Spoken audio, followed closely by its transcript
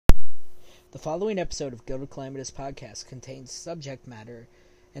The following episode of Gilded Calamitous Podcast contains subject matter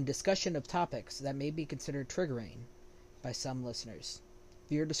and discussion of topics that may be considered triggering by some listeners.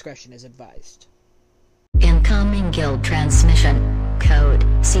 Viewer discretion is advised. Incoming guild transmission. Code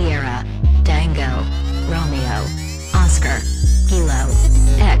Sierra Tango Romeo Oscar Kilo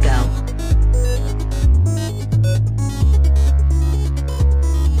Echo.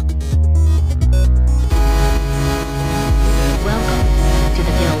 Welcome to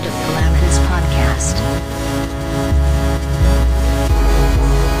the Guild of Calamitous Podcast.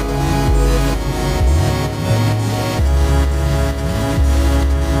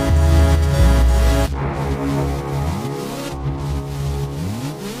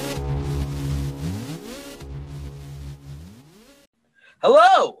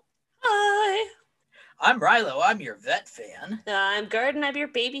 Hello! Hi! I'm Rilo, I'm your vet fan. I'm Garden, I'm your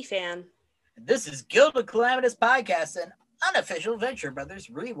baby fan. And this is Guild of Calamitous Podcast, an unofficial Venture Brothers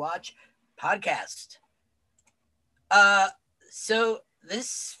rewatch podcast. So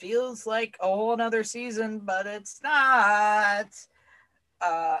this feels like a whole another season, but it's not.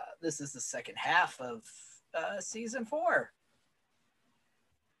 This is the second half of season 4.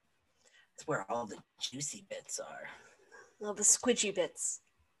 It's where all the juicy bits are. All the squidgy bits.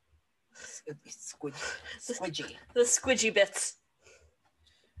 Squidgy. The squidgy bits.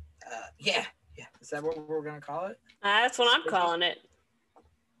 Yeah. Is that what we're gonna call it? That's what I'm Squidgy? calling it.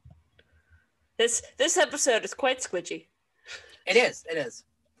 This episode is quite squidgy. It is.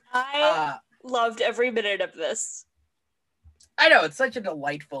 I loved every minute of this. I know, it's such a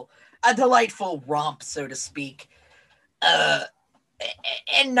delightful romp, so to speak.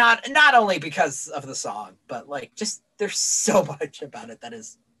 And not only because of the song, but like just there's so much about it that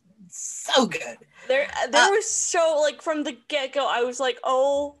is so good. There was so, like, from the get-go, I was like,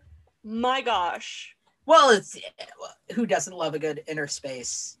 oh my gosh. Well, who doesn't love a good inner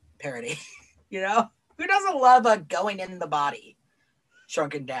space parody? You know? Who doesn't love a going in the body,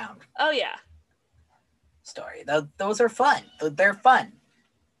 shrunken down Oh yeah. story? Those are fun. They're fun.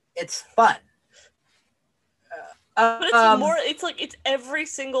 It's fun. But it's more, it's every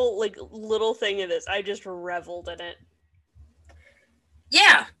single, like, little thing in this. I just reveled in it.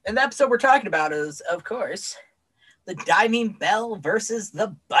 Yeah, and the episode we're talking about is, of course, the Diving Bell versus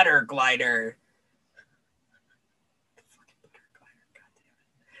the Butter Glider.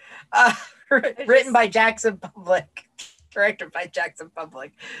 Written by Jackson Public, directed by Jackson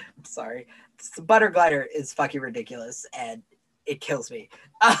Public. I'm sorry. The Butter Glider is fucking ridiculous, and it kills me.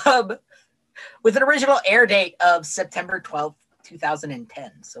 With an original air date of September 12th,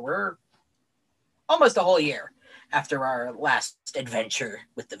 2010. So we're almost a whole year after our last adventure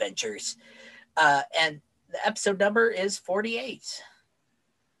with the Ventures. And the episode number is 48.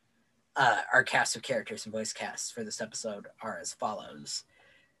 Our cast of characters and voice casts for this episode are as follows.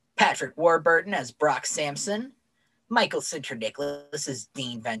 Patrick Warburton as Brock Sampson, Michael Sinter Nicholas as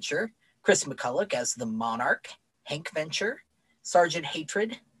Dean Venture, Chris McCulloch as the Monarch, Hank Venture, Sergeant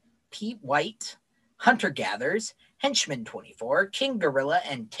Hatred, Pete White, Hunter Gathers, Henchman 24, King Gorilla,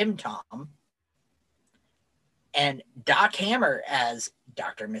 and Tim Tom, and Doc Hammer as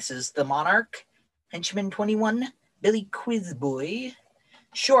Dr. Mrs. the Monarch, Henchman 21, Billy Quizboy,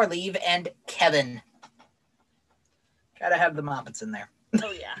 Shore Leave, and Kevin. Gotta have the Moppets in there.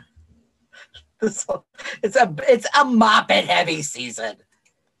 Oh yeah. It's a Moppet heavy season.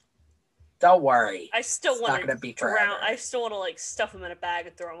 Don't worry. I still It's want not to gonna be drown. forever. I still want to, like, stuff him in a bag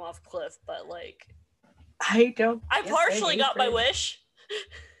and throw him off a cliff, but, like, I don't. I guess partially got my agree. wish.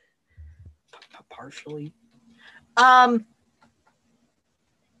 Partially.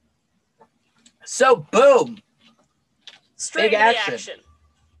 So boom. Straight Big into the action.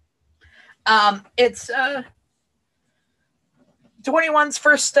 action. It's 21's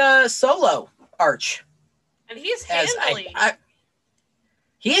first solo arch. And he's As handling.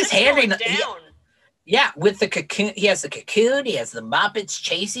 he is It's going handling down. yeah, with the cocoon. He has the cocoon. He has the Moppets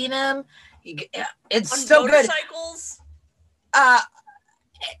chasing him. It's On so good. motorcycles. And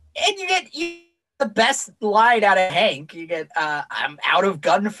you get the best line out of Hank. You get I'm out of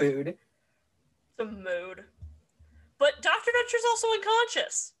gun food. The mood. But Dr. Venture's also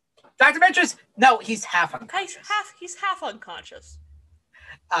unconscious. Dr. Ventures, no, he's half unconscious. He's half unconscious.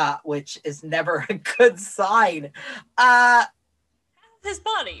 Which is never a good sign. His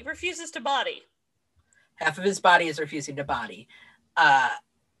body refuses to body. Half of his body is refusing to body.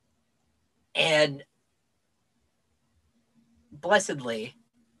 And blessedly,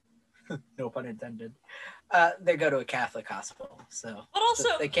 no pun intended, they go to a Catholic hospital. So, But also,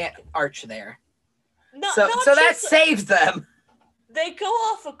 they can't arch there. not So that just saves them. they go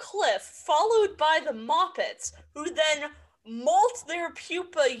off a cliff, followed by the Moppets, who then molt their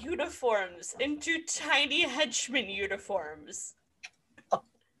pupa uniforms into tiny henchman uniforms.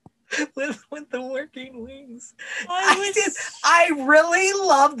 with the working wings. I was I really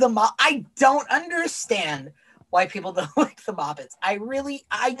love the I don't understand why people don't like the Muppets. I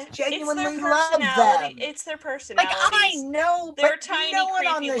genuinely love them. It's their Like, personalities. I know, They're but tiny, no one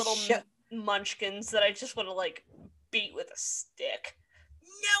on creepy this little show, munchkins that I just want to like beat with a stick.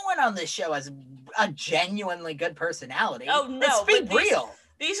 no one on this show has a genuinely good personality. Oh no, let's be but real.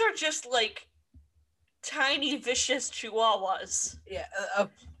 These are just like tiny, vicious chihuahuas. Yeah,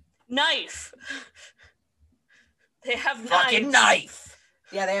 Knife. They have fucking knives. knife.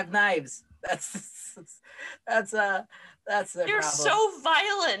 Yeah, they have knives. That's their They're problem. so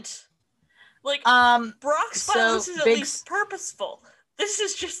violent. Like Brock's so violence is at Big least purposeful. This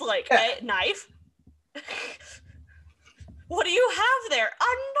is just like Yeah. a knife. What do you have there?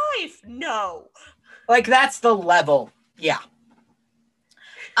 A knife? No. Like, that's the level. Yeah.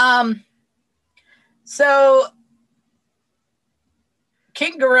 So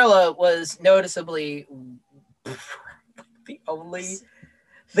King Gorilla was noticeably the only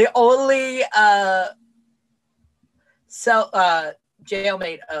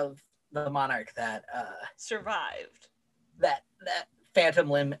jailmate of the Monarch that Survived. that Phantom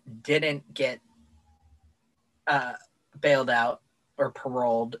Limb didn't get bailed out or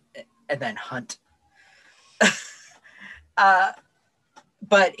paroled and then Hunt.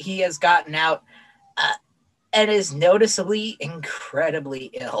 But he has gotten out and is noticeably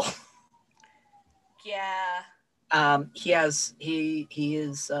incredibly ill. Yeah. He is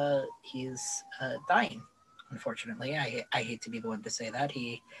dying. Unfortunately, I hate to be the one to say that.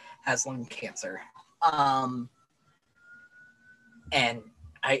 He has lung cancer. And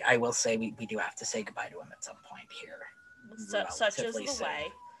I will say we do have to say goodbye to him at some point here. Such is relatively the soon. way.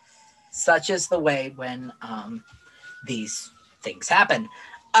 Such is the way when these things happen.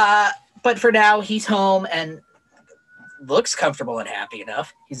 But for now, he's home and looks comfortable and happy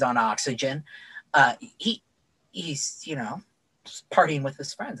enough. He's on oxygen. He's just partying with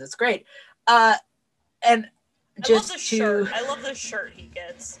his friends. It's great. And just I love the shirt he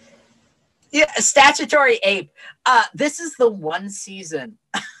gets. Yeah, Statutory Ape. This is the one season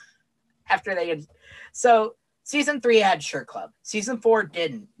after they had. So season 3 had Shirt Club. Season 4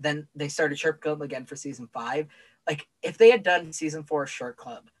 didn't. Then they started Shirt Club again for season 5. Like, if they had done season 4 Shirt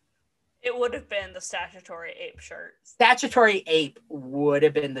Club, it would have been the Statutory Ape shirt. Statutory Ape would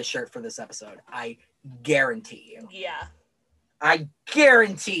have been the shirt for this episode. I guarantee you. Yeah. I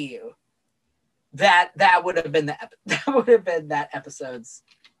guarantee you that would have been that episode's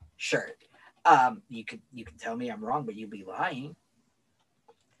shirt. You could tell me I'm wrong, but you'd be lying.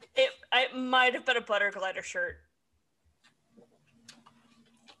 It might have been a Butter Glider shirt.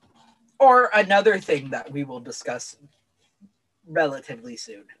 Or another thing that we will discuss relatively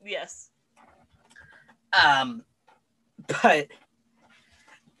soon. Yes. But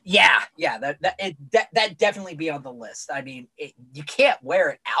yeah, that definitely be on the list. I mean, you can't wear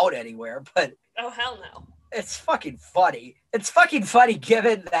it out anywhere, but oh hell no. It's fucking funny. It's fucking funny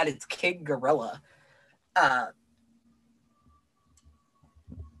given that it's King Gorilla.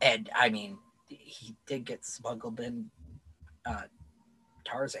 And I mean, he did get smuggled in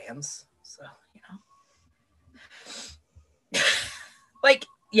Tarzan's, so like,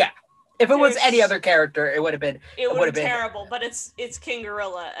 yeah. If it was any other character, it would have been been terrible. But it's King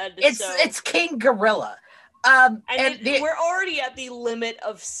Gorilla, and it's King Gorilla. We're already at the limit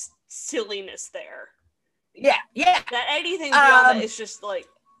of silliness there. Yeah. That anything beyond that is just like,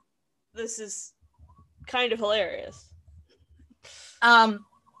 this is kind of hilarious.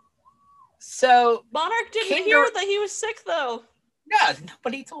 So Monarch didn't hear that he was sick, though. Yeah,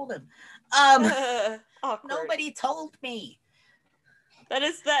 nobody told him. Nobody told me. That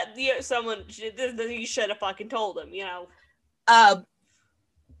is that someone you should have fucking told him,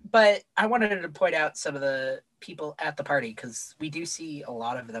 But I wanted to point out some of the people at the party because we do see a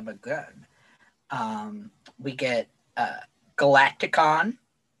lot of them again. We get Galacticon,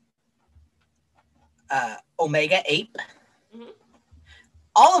 Omega Ape. Mm-hmm.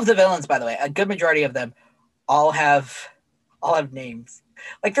 All of the villains, by the way, a good majority of them all have names.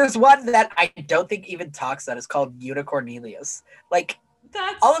 Like, there's one that I don't think even talks that is called Unicornelius. Like,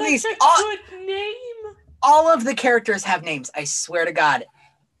 that's all of such these, a good name. All of the characters have names. I swear to God.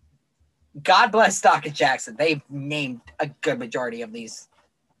 God bless Doc and Jackson. They've named a good majority of these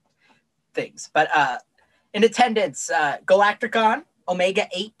things. But in attendance, Galacticon, Omega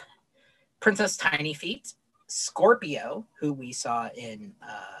Ape, Princess Tiny Feet, Scorpio, who we saw in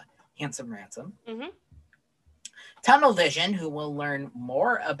Handsome Ransom, mm-hmm. Tunnel Vision, who we'll learn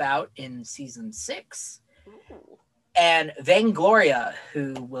more about in season 6, Ooh. and Vangloria,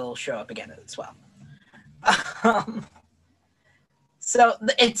 who will show up again as well. So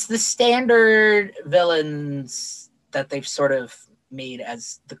it's the standard villains that they've sort of made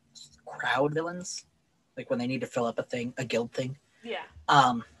as the crowd villains, like when they need to fill up a guild thing. Yeah.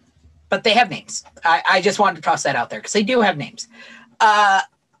 But they have names. I just wanted to toss that out there because they do have names.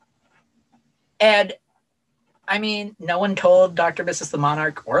 And I mean, no one told Dr. Mrs. the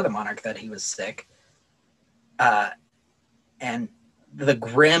Monarch or the Monarch that he was sick. And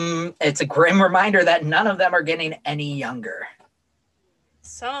it's a grim reminder that none of them are getting any younger.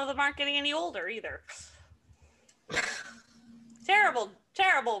 Some of them aren't getting any older either. Terrible,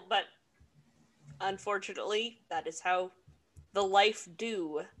 but unfortunately, that is how the life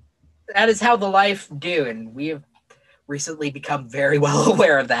do. That is how the life do, and we have recently become very well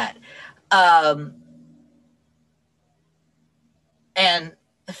aware of that. And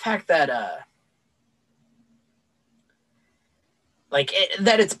the fact that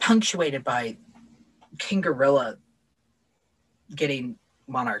that it's punctuated by King Gorilla getting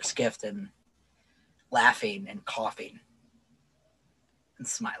Monarch's gift and laughing and coughing and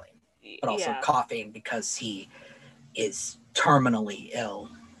smiling, but also coughing because he is terminally ill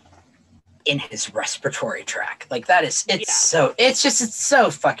in his respiratory tract. Like that is, it's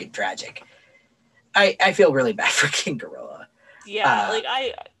so fucking tragic. I feel really bad for King Gorilla. Yeah,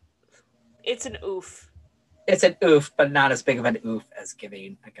 it's an oof. It's an oof, but not as big of an oof as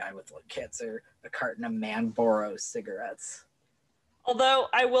giving a guy with lung cancer a carton of Marlboro cigarettes. Although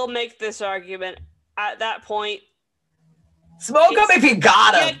I will make this argument, at that point, smoke them if you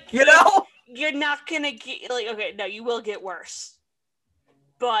got them, you know? You're not gonna get, okay, no, you will get worse.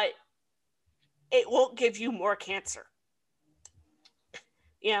 But it won't give you more cancer.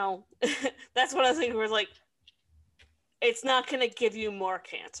 You know, that's one of the things where it's it's not gonna give you more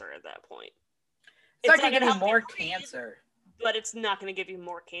cancer at that point. It's not gonna give you more cancer. But it's not gonna give you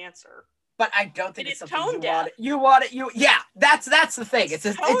more cancer. But I don't think it's something you tone want it. Yeah, that's the thing. It's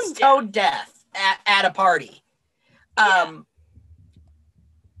tone death at a party.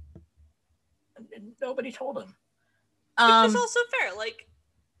 Nobody told him. It's also fair.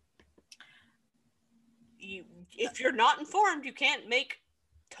 If you're not informed, you can't make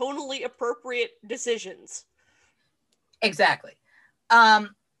tonally appropriate decisions. Exactly.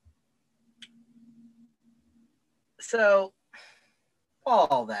 So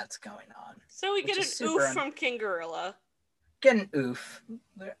all that's going on. So we get an oof from King Gorilla. Get an oof.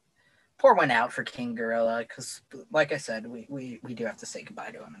 Pour one out for King Gorilla, because like I said, we do have to say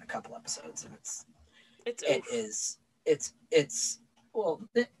goodbye to him in a couple episodes, and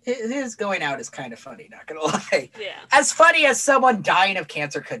his going out is kind of funny, not gonna lie. Yeah. As funny as someone dying of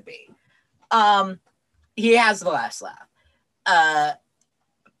cancer could be. He has the last laugh.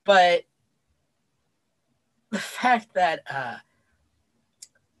 But the fact that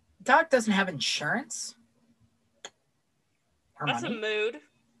Doc doesn't have insurance. That's money. a mood.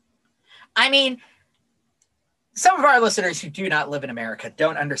 I mean, some of our listeners who do not live in America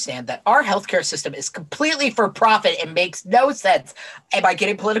don't understand that our healthcare system is completely for profit and makes no sense. Am I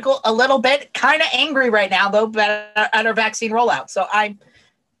getting political? A little bit. Kind of angry right now, though, at our vaccine rollout. So I'm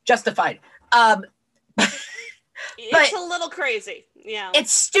justified. It's a little crazy. Yeah.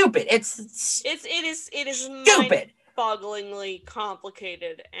 It's stupid. It is stupid. Bogglingly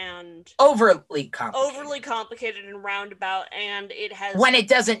complicated and overly complicated and roundabout, and it has when it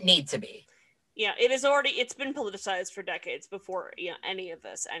doesn't need to be. Yeah, it's been politicized for decades before any of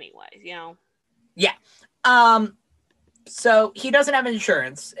this anyway, Yeah. So he doesn't have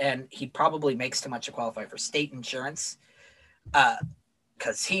insurance, and he probably makes too much to qualify for state insurance.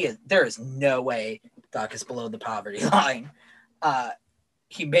 Because there is no way Doc is below the poverty line.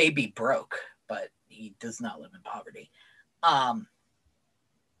 He may be broke, but he does not live in poverty. And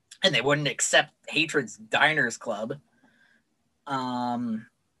they wouldn't accept Hatred's Diners Club.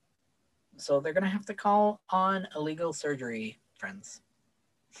 So they're going to have to call on illegal surgery friends.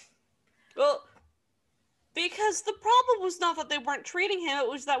 Well, because the problem was not that they weren't treating him, it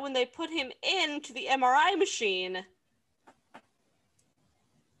was that when they put him into the MRI machine,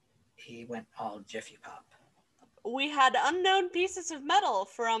 he went all Jiffy Pop. We had unknown pieces of metal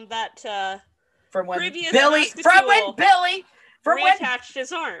from that from when previous Billy reattached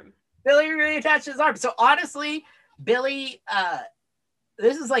his arm. Billy reattached his arm. So honestly, Billy,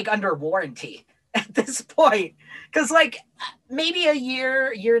 this is under warranty at this point, because maybe a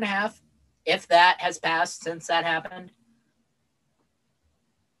year and a half, if that, has passed since that happened.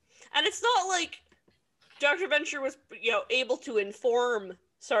 And it's not like Dr. Venture was able to inform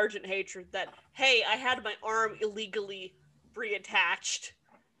Sergeant Hatred that, hey, I had my arm illegally reattached.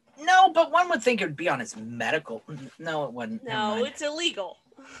 No, but one would think it would be on his medical. No, it wouldn't. Never No, mind. it's illegal.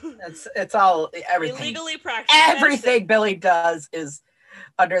 It's all everything. Illegally practiced Everything Billy does is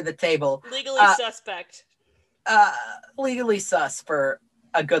under the table. medicine. Legally suspect. Legally sus for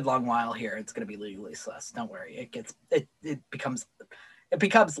a good long while here. It's going to be legally sus. Don't worry. It becomes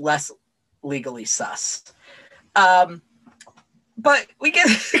less legally sus. But we get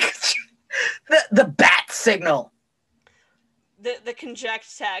the bat signal. The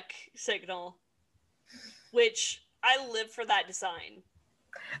Conject Tech signal, which I live for that design.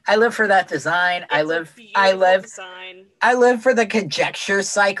 I live for that design. It's a beautiful design. I live for the conjecture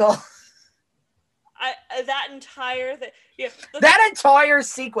cycle. That entire that entire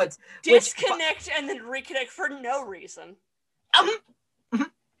sequence. Disconnect and then reconnect for no reason.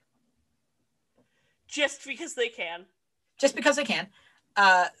 Just because they can. Just because they can.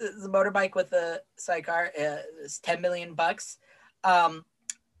 The motorbike with the sidecar is $10 million.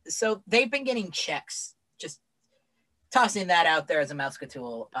 So they've been getting checks. Just tossing that out there as a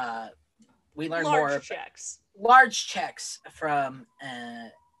Mouseketeer. We learn large checks from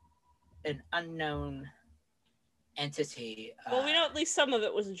an unknown entity. Well, we know at least some of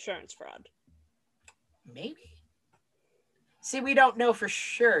it was insurance fraud. Maybe. See, we don't know for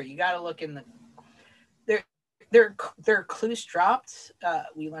sure. You got to look in the. Their clues dropped.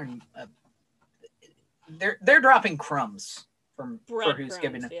 We learn they're dropping crumbs for who's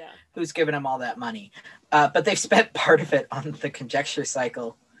giving them all that money. But they've spent part of it on the conjecture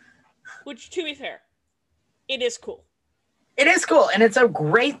cycle. Which, to be fair, it is cool. It is cool, and it's a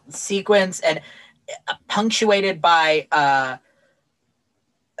great sequence, and punctuated by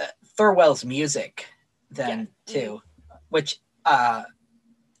Thorwell's music then too, which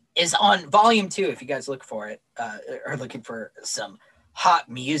is on volume 2 if you guys look for it, or looking for some hot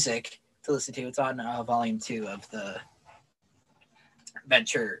music to listen to. It's on volume 2 of the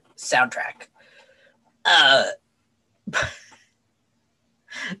Venture soundtrack.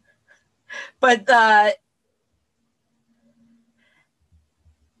 But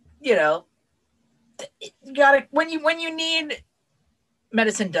you know, you gotta when you need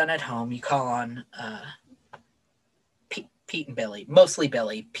medicine done at home, you call on Pete and Billy. Mostly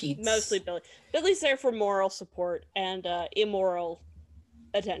Billy. Mostly Billy. Billy's there for moral support and immoral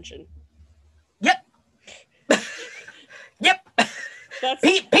attention. Yep. Yep. That's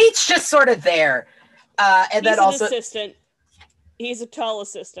Pete's just sort of there. And then also assistant. He's a tall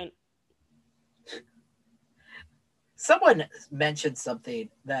assistant. Someone mentioned something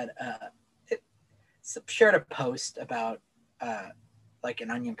that shared a post about like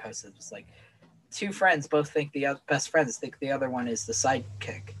an Onion post that was like, two friends both think the best friends think the other one is the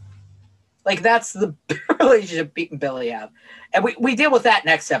sidekick. Like, that's the relationship Pete and Billy have, and we deal with that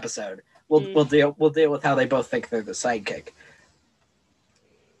next episode. We'll deal with how they both think they're the sidekick.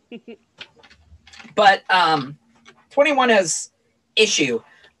 But 21 has issue.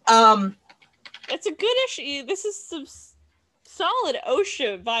 It's a good issue. This is some solid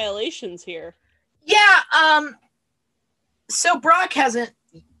OSHA violations here. Yeah. So Brock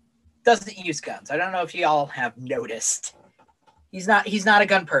doesn't use guns. I don't know if y'all have noticed. He's not a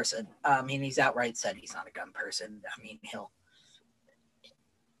gun person. I mean, he's outright said he's not a gun person. I mean,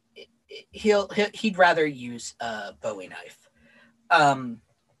 he'd rather use a Bowie knife.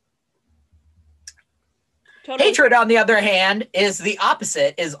 Totally. Hatred, on the other hand, is the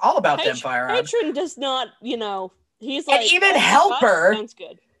opposite. Is all about them firearms. Hatred does not, he's like, and even Helper. Sounds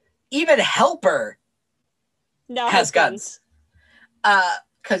good. Even Helper now has guns.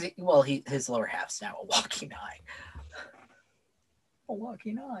 Because his lower half's now a walking eye. A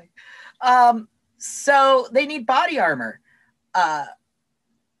walking eye. So they need body armor,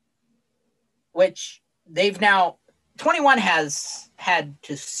 which they've now. 21 has had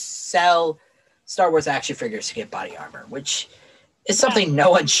to sell Star Wars action figures to get body armor, which is something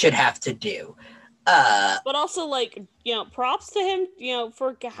no one should have to do. But also, props to him,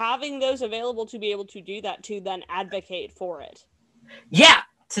 for having those available to be able to do that, to then advocate for it. Yeah,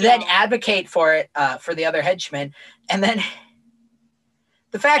 then advocate for it for the other henchmen, and then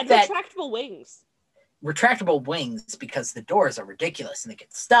the fact that retractable wings because the doors are ridiculous and they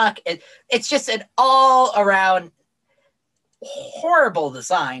get stuck. It's just an all around horrible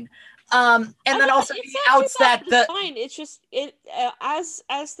design. And then also he outs that design. It's just as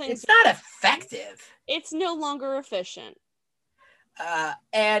things. It's not effective. It's no longer efficient.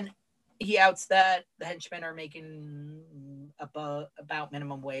 And he outs that the henchmen are making about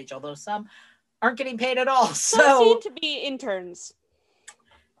minimum wage, although some aren't getting paid at all. Some seem to be interns.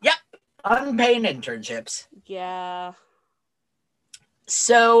 Yep, unpaid internships. Yeah.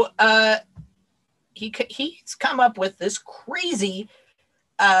 So he's come up with this crazy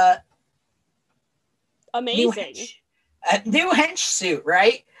Amazing. New hench suit,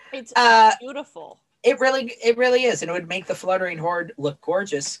 right? It's beautiful. It really is, and it would make the Fluttering Horde look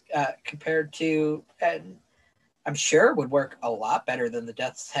gorgeous compared to, and I'm sure would work a lot better than the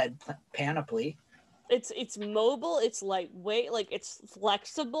Death's Head panoply. It's mobile. It's lightweight. Like it's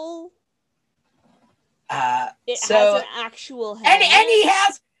flexible. It has an actual head.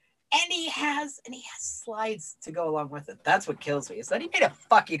 And he has slides to go along with it. That's what kills me. Is that he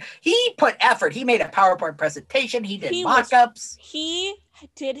put effort. He made a PowerPoint presentation. He did mock-ups. He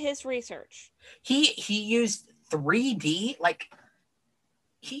did his research. He used 3D. Like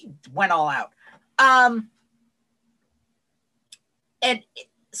he went all out. And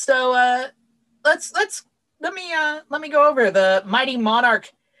so let me go over the Mighty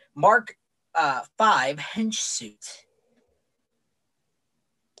Monarch Mark 5 hench suit.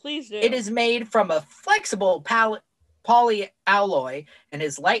 Please do. It is made from a flexible poly alloy and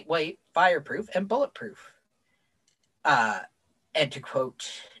is lightweight, fireproof, and bulletproof. And to quote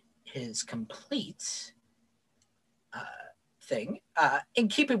his complete thing, in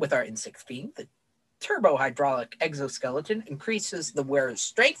keeping with our insect theme, the turbo hydraulic exoskeleton increases the wearer's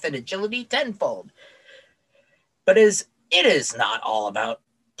strength and agility tenfold. But it is not all about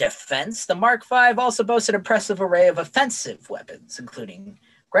defense. The Mark V also boasts an impressive array of offensive weapons, including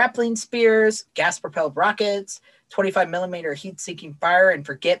grappling spears, gas-propelled rockets, 25mm heat-seeking fire and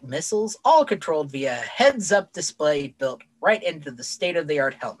forget missiles, all controlled via heads-up display built right into the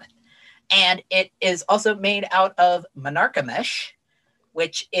state-of-the-art helmet. And it is also made out of Monarcha mesh,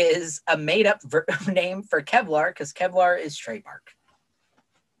 which is a made-up name for Kevlar, because Kevlar is trademark.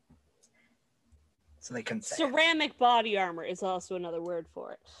 So they couldn't say ceramic body armor is also another word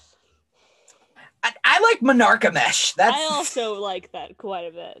for it. I like Monarcha mesh. I also like that quite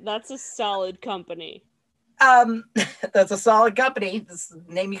a bit. That's a solid company. That's a solid company. This is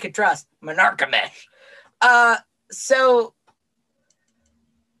a name you could trust. Monarcha mesh. So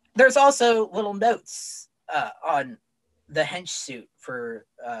there's also little notes on the hench suit for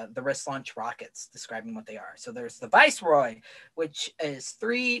the wrist launch rockets describing what they are. So there's the Viceroy, which is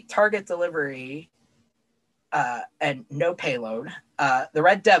 3 target delivery and no payload. The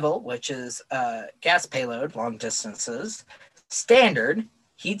Red Devil, which is gas payload, long distances. Standard,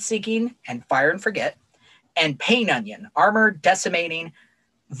 heat-seeking, and fire and forget. And Pain Onion, armor decimating,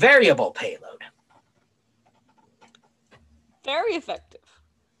 variable payload. Very effective.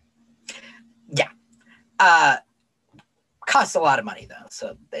 Yeah. Costs a lot of money, though,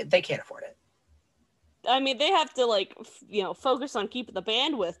 so they can't afford it. I mean, they have to, focus on keeping the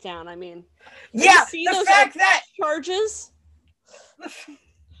bandwidth down. I mean, yeah, see the those fact that charges? The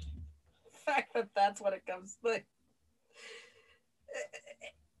fact that that's what it comes to. And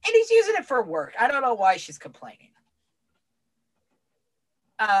he's using it for work. I don't know why she's complaining.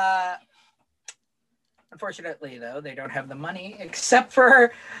 Unfortunately, though, they don't have the money, except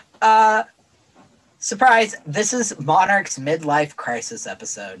for, surprise, this is Monarch's midlife crisis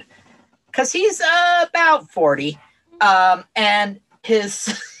episode. Because he's about 40, and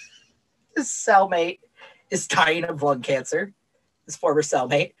his cellmate is dying of lung cancer, his former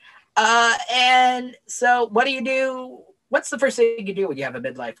cellmate. And so what do you do? What's the first thing you do when you have a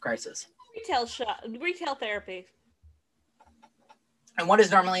midlife crisis? Retail therapy. And what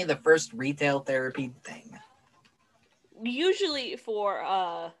is normally the first retail therapy thing? Usually for,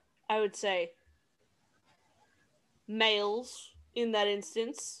 I would say, males in that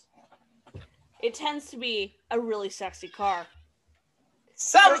instance. It tends to be a really sexy car.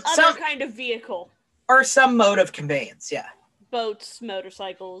 Some kind of vehicle. Or some mode of conveyance, yeah. Boats,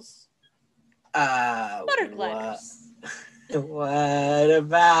 motorcycles. Butter gliders. What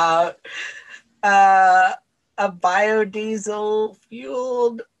about a biodiesel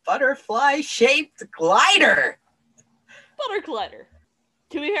fueled butterfly shaped glider? Butter glider.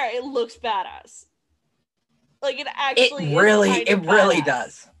 To be fair, it looks badass. Like it actually it really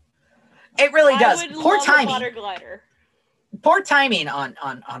does. It really does. Poor timing. Butter glider. Poor timing on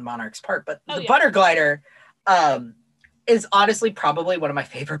Monarch's part, but the yeah. butter glider is honestly probably one of my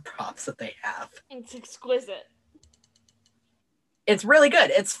favorite props that they have. It's exquisite. It's really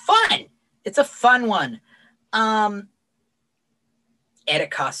good. It's fun. It's a fun one. And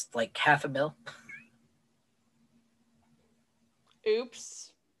it costs like $500,000.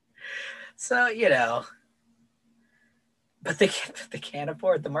 Oops. So, but they can't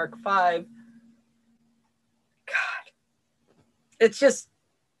afford the Mark V. God. It's just,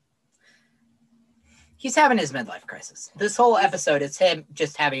 he's having his midlife crisis. This whole episode is him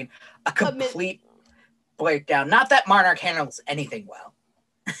just having a complete breakdown. Not that Monarch handles anything well.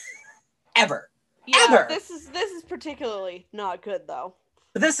 Ever. Yeah, Ever. This is particularly not good though.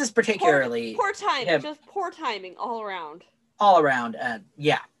 But this is particularly Poor timing. him Just poor timing all around. all around.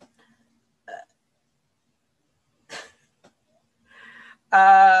 Yeah.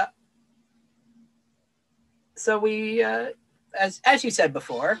 So we, as you said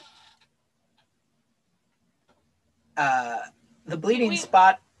before, the bleeding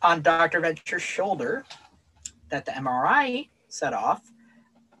spot on Dr. Venture's shoulder that the MRI set off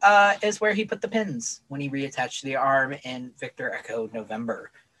is where he put the pins when he reattached the arm in Victor Echo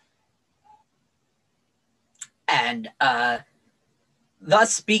November. And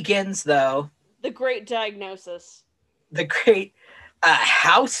thus begins, though, The great diagnosis. the great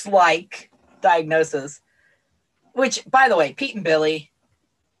house-like diagnosis, which, by the way, Pete and Billy,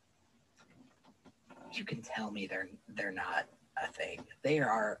 you can tell me they're not a thing. They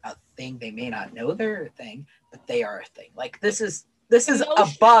are a thing. They may not know they're a thing, but they are a thing. Like, this is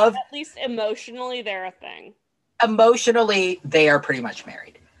above. At least emotionally, they're a thing. Emotionally, they are pretty much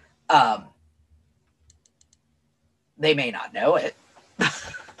married. They may not know it.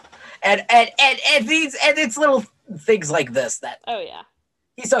 and it's little things like this that Oh yeah,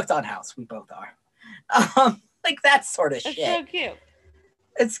 he's hooked on house. We both are. Like that sort of it's shit. so cute.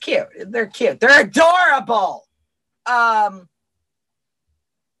 It's cute. They're cute. They're adorable. But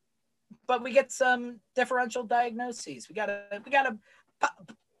we get some differential diagnoses. We gotta,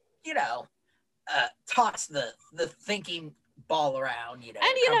 toss the thinking ball around.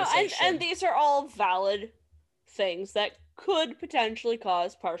 And these are all valid things that could potentially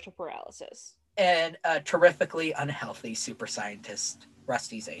cause partial paralysis. And a terrifically unhealthy super scientist,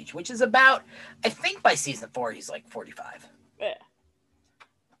 Rusty's age, which is about, I think by season 4, he's like 45. Yeah.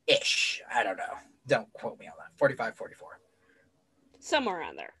 Ish. I don't know. Don't quote me on that. 45, 44. Somewhere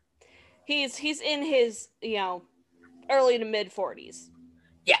around there. He's in his, early to mid 40s.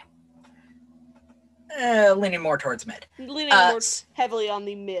 Leaning more towards mid. Leaning more heavily on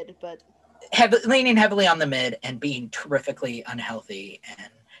the mid, but... Leaning heavily on the mid and being terrifically unhealthy and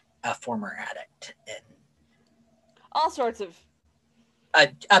a former addict. And all sorts of...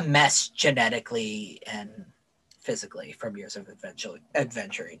 A mess genetically and physically from years of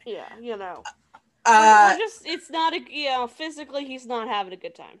adventuring. Yeah, it's not physically he's not having a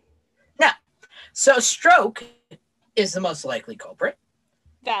good time. No. So stroke is the most likely culprit.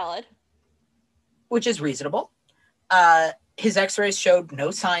 Valid. Which is reasonable. His x-rays showed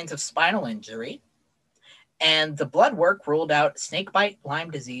no signs of spinal injury. And the blood work ruled out snakebite, Lyme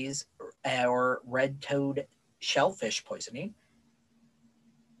disease, or red-toed shellfish poisoning,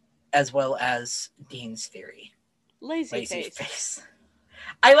 as well as Dean's theory. Lazy face.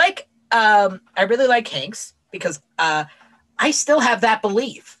 I really like Hank's because I still have that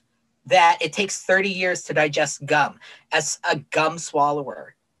belief that it takes 30 years to digest gum. As a gum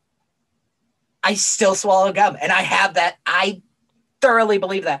swallower, I still swallow gum, and I have that. I thoroughly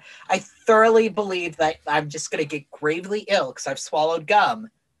believe that. I thoroughly believe that I'm just going to get gravely ill because I've swallowed gum.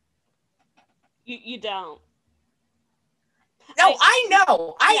 You don't. No, I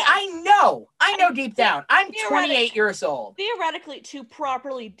know. I know. I know deep down. I'm 28 years old. Theoretically, to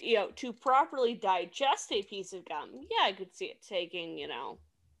properly digest a piece of gum, yeah, I could see it taking,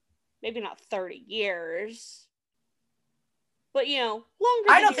 maybe not 30 years. But, longer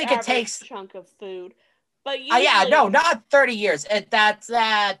than I don't think it takes a chunk of food. But no, not 30 years. That's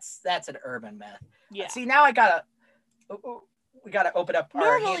an urban myth. Yeah. See, now we gotta open up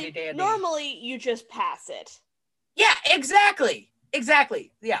our handy dandy. Normally, you just pass it. Yeah, exactly.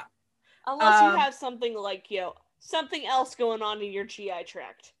 Yeah. Unless you have something like, something else going on in your GI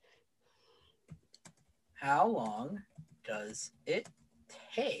tract. How long does it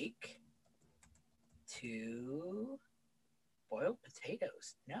take to boil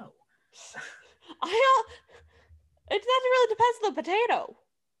potatoes? No. That really depends on the potato.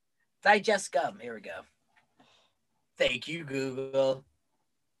 Digest gum. Here we go. Thank you, Google.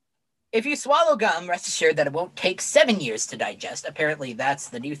 If you swallow gum, rest assured that it won't take 7 years to digest. Apparently, that's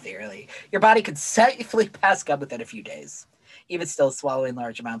the new theory. Your body could safely pass gum within a few days. Even still, swallowing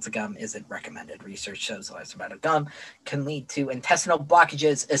large amounts of gum isn't recommended. Research shows a large amount of gum can lead to intestinal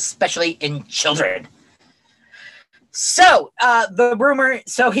blockages, especially in children. So, the rumor,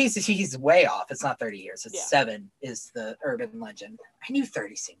 he's way off. It's not 30 years. It's 7 is the urban legend. I knew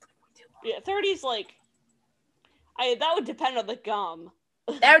 30 seemed like way too long. Yeah, 30's that would depend on the gum.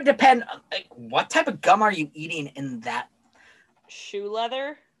 That would depend on, what type of gum are you eating in that? Shoe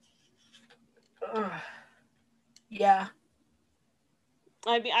leather? Yeah.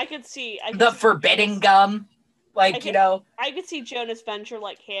 I mean, I could see... the forbidden gum. I could see Jonas Venture,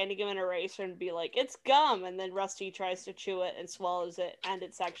 handing him an eraser and be like, it's gum, and then Rusty tries to chew it and swallows it, and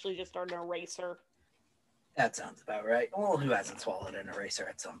it's actually just an eraser. That sounds about right. Well, who hasn't swallowed an eraser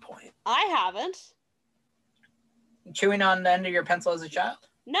at some point? I haven't. Chewing on the end of your pencil as a child?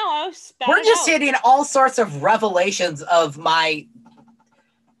 No, I was spat We're it just out. hitting all sorts of revelations of my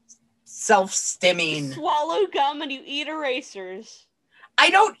self-stimming. Swallow gum and you eat erasers. I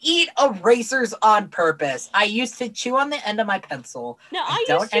don't eat erasers on purpose. I used to chew on the end of my pencil. No, I I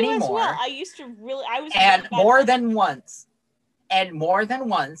don't used to as anymore. well. I used to really. I was And really bad more at- than once,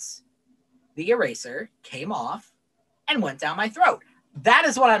 the eraser came off and went down my throat. That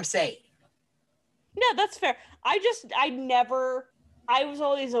is what I'm saying. No, that's fair. I was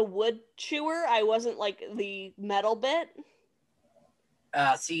always a wood chewer. I wasn't like the metal bit.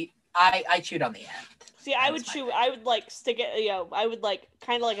 See, I chewed on the end. See, I That's would my chew. thing. I would like stick it. I would like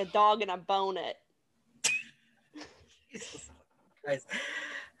kind of like a dog and a bone it. Jesus Christ.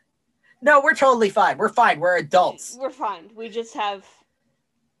 No, we're totally fine. We're fine. We're adults. We're fine. We just have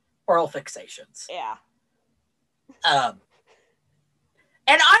Oral fixations. yeah.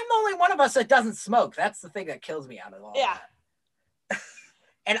 And I'm the only one of us that doesn't smoke. That's the thing that kills me out of all Yeah. that.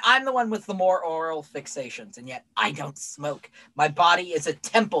 And I'm the one with the more oral fixations, and yet I don't smoke. My body is a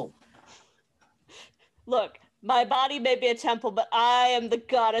temple. Look, my body may be a temple, but I am the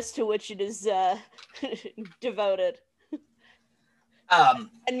goddess to which it is devoted,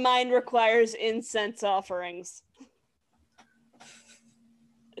 and mine requires incense offerings.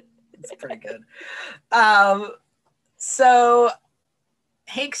 It's pretty good. So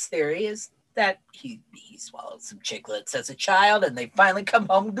Hank's theory is that he swallowed some chiclets as a child, and they finally come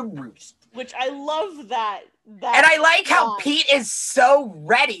home to roost. Which I love that. And I like how line. Pete is so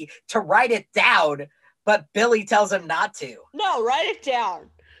ready to write it down, but Billy tells him not to. No, write it down.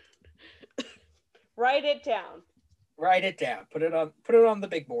 Write it down. Write it down. Put it on the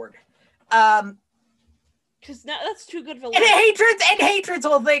big board. And Because now that's too good of a line. Hatred's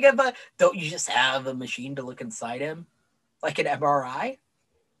whole thing of don't you just have a machine to look inside him? Like an MRI?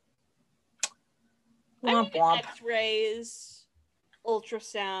 I Womp mean, womp. X-rays,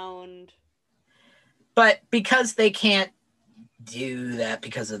 ultrasound. But because they can't do that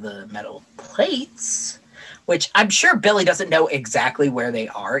because of the metal plates, which I'm sure Billy doesn't know exactly where they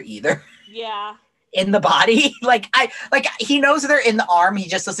are either Yeah. in the body. Like he knows they're in the arm, he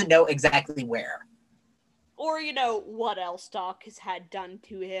just doesn't know exactly where. Or, what else Doc has had done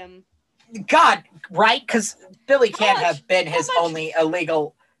to him. God, right? Because Billy can't much- have been how his much- only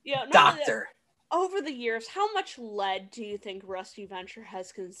illegal Not only that, doctor. over the years, how much lead do you think Rusty Venture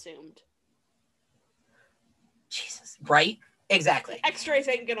has consumed? Jesus, right? Exactly. X-rays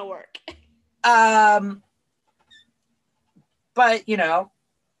ain't gonna work. But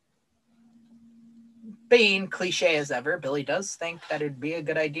being cliche as ever, Billy does think that it'd be a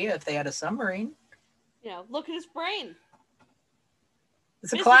good idea if they had a submarine. Look at his brain.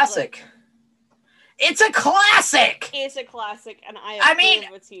 It's a Physically. classic. It's a classic. It's a classic, and I I approve mean-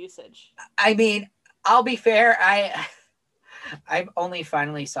 of its usage. I mean, I'll be fair. I've only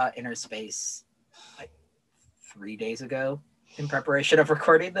finally saw Inner Space like 3 days ago in preparation of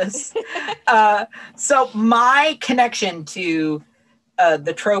recording this. So my connection to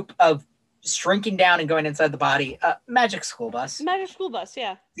the trope of shrinking down and going inside the body, Magic School Bus. Magic School Bus,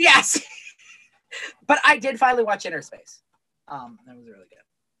 yeah. Yes. But I did finally watch Inner Space. That was really good.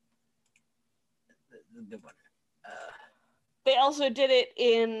 The good one. They also did it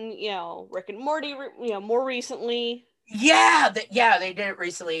in, Rick and Morty, more recently, Yeah, they did it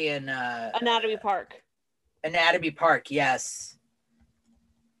recently in Anatomy Park. Anatomy Park. Yes.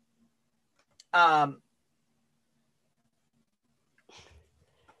 What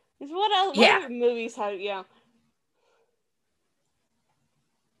else? Yeah. What other movies have, Yeah,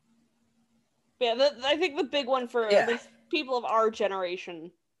 I think the big one for Yeah. at least people of our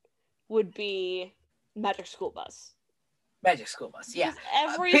generation would be Magic School Bus. Magic School Bus. Yeah. 'Cause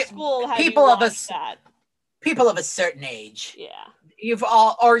every pe- school had people you of watch us- that. People of a certain age. Yeah. You've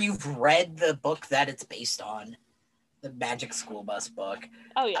read the book that it's based on, the Magic School Bus book.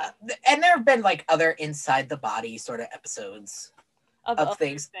 Oh yeah. And there have been like other inside the body sort of episodes of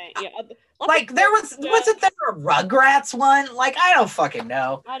things. Yeah. Like wasn't there a Rugrats one? Like I don't fucking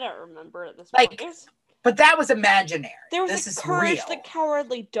know. I don't remember at this Like, point. But that was imaginary. There was this a is Courage real. the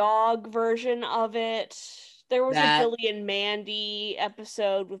Cowardly Dog version of it. There was That- a Billy and Mandy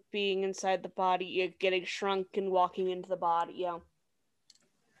episode with being inside the body, getting shrunk and walking into the body. Yeah.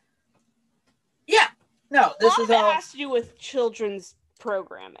 Yeah. No, this a lot is of it all. has to do with children's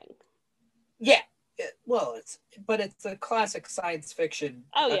programming. Yeah. Well, it's a classic science fiction.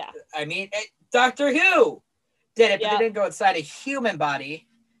 Oh, yeah. I mean, Doctor Who did it, but Yeah. it didn't go inside a human body.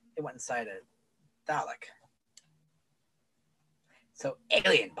 It went inside a Dalek. So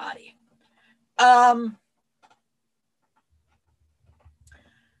alien body.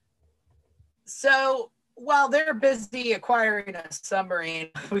 So while they're busy acquiring a submarine,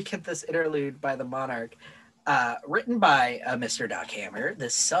 we get this interlude by the Monarch, written by Mr. Doc Hammer.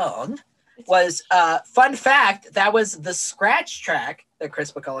 This song was, fun fact, that was the scratch track that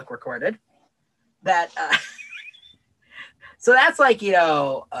Chris McCulloch recorded. That so that's like,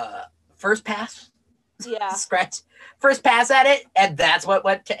 first pass. Yeah. Scratch first pass at it, and that's what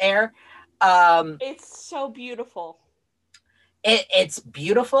went to air. It's so beautiful. It's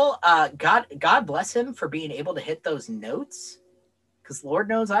beautiful. God bless him for being able to hit those notes, because Lord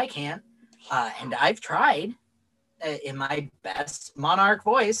knows I can't. And I've tried in my best Monarch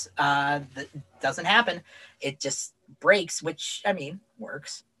voice. That doesn't happen. It just breaks, which I mean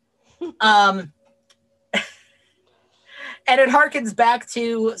works. And it harkens back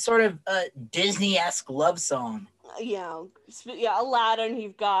to sort of a Disney-esque love song. Yeah, Aladdin.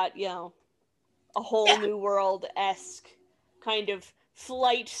 You've got a whole new world-esque kind of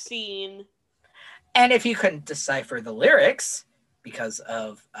flight scene. And if you couldn't decipher the lyrics because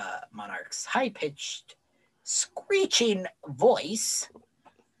of Monarch's high-pitched, screeching voice,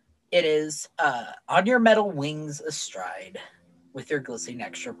 it is, on your metal wings astride, with your glistening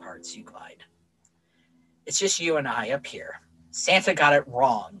extra parts you glide. It's just you and I up here. Santa got it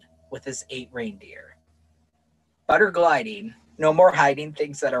wrong with his 8 reindeer. Butter gliding, no more hiding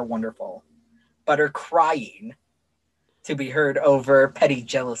things that are wonderful. Butter crying, to be heard over petty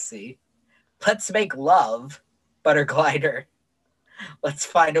jealousy. Let's make love, Butter glider. Let's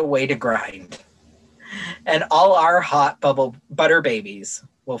find a way to grind. And all our hot butter babies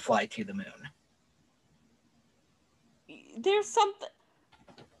will fly to the moon. There's something...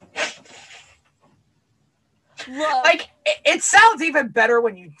 Look, like it sounds even better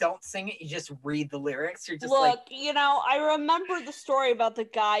when you don't sing it. You just read the lyrics. You're just like, I remember the story about the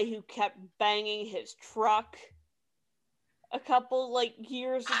guy who kept banging his truck a couple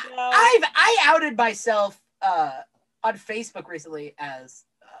years ago. I outed myself on Facebook recently as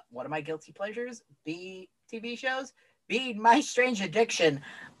one of my guilty pleasures, B TV shows, B My Strange Addiction.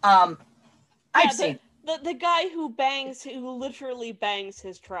 I've seen the guy who literally bangs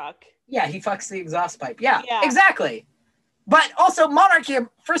his truck. Yeah, he fucks the exhaust pipe. Yeah, exactly. But also, Monarchy,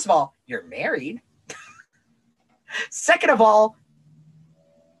 first of all, you're married. Second of all,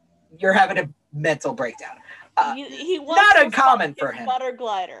 you're having a mental breakdown. He not uncommon for him. Butter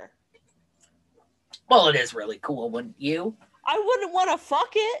glider. Well, it is really cool, wouldn't you? I wouldn't want to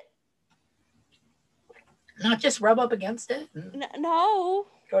fuck it. Not just rub up against it? No.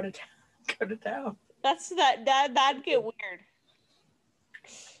 Go to town. That'd get weird.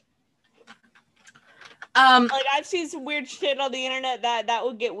 I've seen some weird shit on the internet that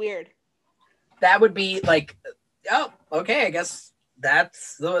would get weird. That would be like, oh, okay, I guess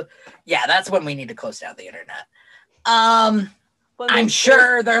that's when we need to close down the internet. I'm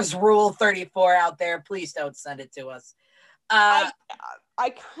sure there's Rule 34 out there. Please don't send it to us. I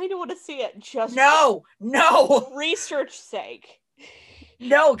kind of want to see it just no for research sake.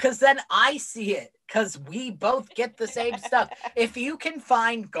 No, because then I see it, because we both get the same stuff. If you can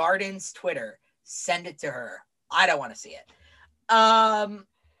find Garden's Twitter, send it to her. I don't want to see it.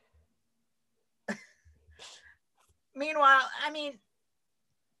 Meanwhile, I mean,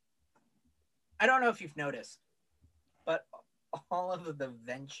 I don't know if you've noticed, but all of the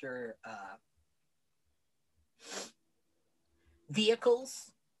Venture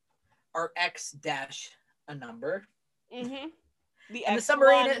vehicles are X dash a number. Mm-hmm. The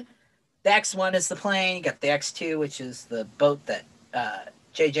submarine, the X1 is the plane. You got the X2, which is the boat that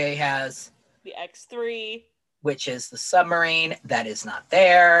JJ has. The X3, which is the submarine that is not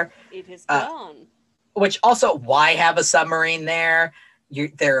there. It is gone. Which also, why have a submarine there?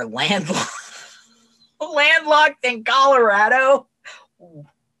 They're landlocked in Colorado. You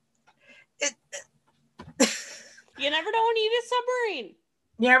never know when you need a submarine.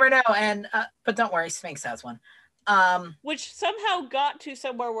 You never know, and but don't worry, Sphinx has one. Which somehow got to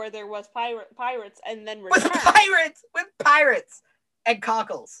somewhere where there was pirates and then returned. With pirates and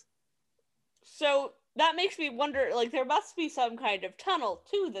cockles. So that makes me wonder, there must be some kind of tunnel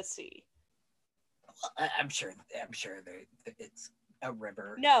to the sea. Well, I'm sure it's a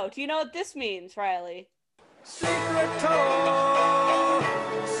river. No, do you know what this means, Riley? Secret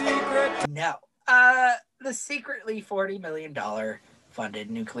No. The secretly $40 million funded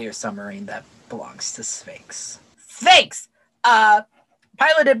nuclear submarine that belongs to Sphinx. Sphinx!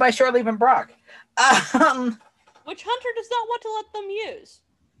 Piloted by Shoreleave and Brock. Which Hunter does not want to let them use.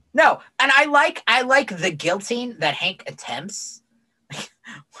 No, and I like the guilting that Hank attempts.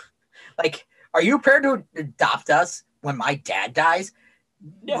 Are you prepared to adopt us when my dad dies?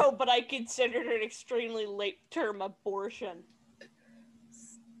 No, but I considered it an extremely late-term abortion.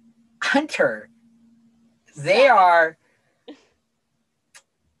 Hunter. They are.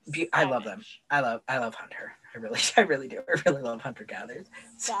 I love them. Savage. I love Hunter. I really do. I really love Hunter Gatherers.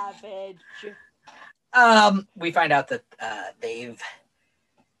 Savage. We find out that they've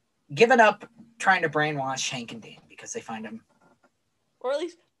given up trying to brainwash Hank and Dean because they find him. Or at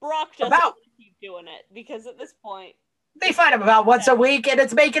least Brock doesn't About- keep doing it because at this point, They find him about once a week, and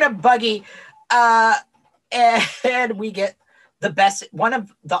it's making him buggy. And we get the best, one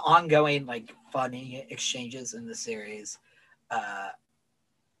of the ongoing like funny exchanges in the series.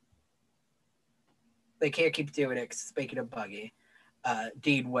 They can't keep doing it 'cause it's making him buggy.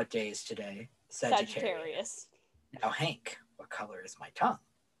 Dean, what day is today? Sagittarius. Now, Hank, what color is my tongue?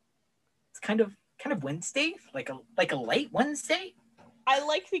 It's kind of Wednesday, like a light Wednesday. I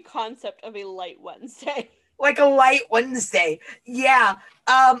like the concept of a light Wednesday. Like a light Wednesday. Yeah.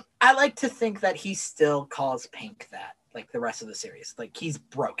 I like to think that he still calls Pink that, like the rest of the series. Like he's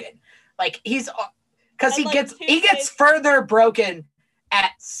broken. Like he's because And, he like, gets Tuesdays- further broken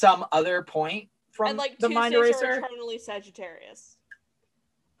at some other point from And like the Mind Tuesdays are Eraser. eternally Sagittarius.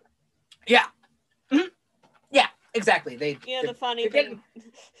 Yeah. Mhm. Yeah, exactly. You know, the funny they're thing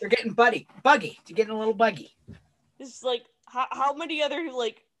they're getting buggy. They're getting a little buggy. is like how many other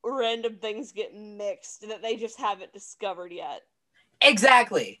like random things get mixed that they just haven't discovered yet.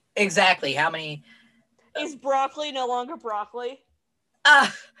 Exactly. How many Is broccoli no longer broccoli?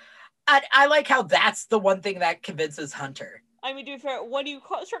 I like how that's the one thing that convinces Hunter. I mean, to be fair, when you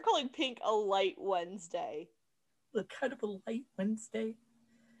start calling Pink a light Wednesday, The kind of a light Wednesday.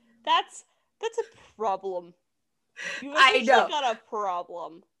 that's a problem. You I actually know. got a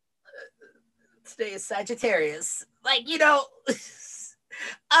problem. Today is Sagittarius. Like,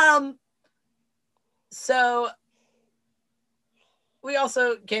 so we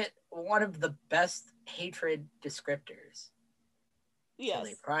also get one of the best hatred descriptors. Yes. So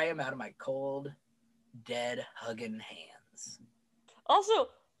they pry him out of my cold, dead, hugging hands. Also,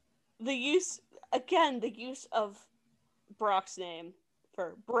 the use of Brock's name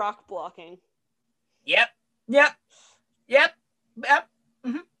for Brock blocking. Yep.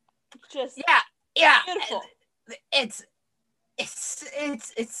 Just Yeah. beautiful. It's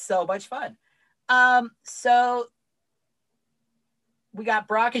so much fun. So we got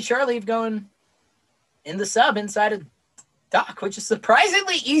Brock and Charleave going in the sub inside of Doc, which is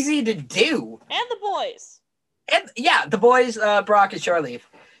surprisingly easy to do. And the boys. And yeah, the boys, Brock and Charleave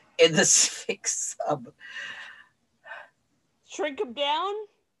in the Sphinx sub. Shrink them down.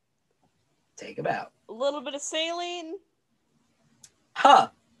 Take them out. A little bit of saline. Huh.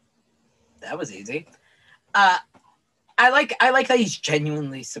 That was easy. I like that he's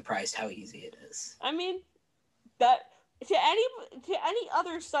genuinely surprised how easy it is. I mean, that to any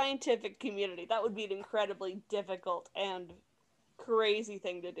other scientific community, that would be an incredibly difficult and crazy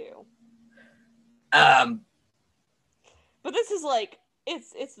thing to do. But this is like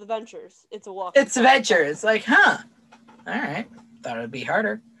it's the Ventures. It's a walk. It's adventure. It's like, huh. All right. Thought it'd be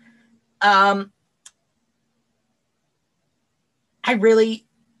harder.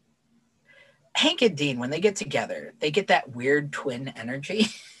 Hank and Dean, when they get together, they get that weird twin energy.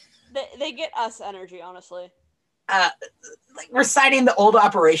 They get us energy, honestly. Like reciting the old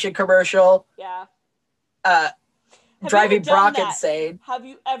Operation commercial, Yeah. driving you ever done Brock that? insane, Have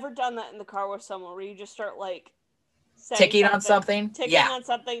you ever done that in the car with someone where you just start like saying ticking on something. ticking Yeah, on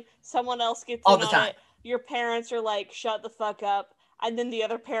something, someone else gets all in the on time. it, your parents are like, shut the fuck up, and then the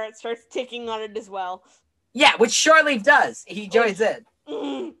other parent starts ticking on it as well. Yeah, which Charleave does. He joins in.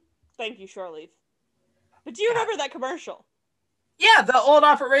 Thank you, Charleave. But do you remember that commercial? Yeah, the old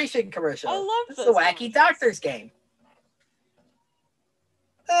Operation commercial. I love It's those the Wacky commercials. Doctors game.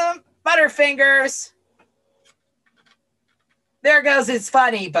 Butterfingers. There goes his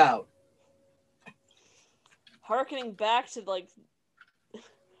funny bone. Harkening back to like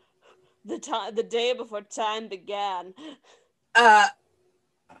the day before time began.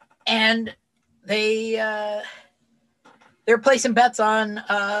 And they're placing bets on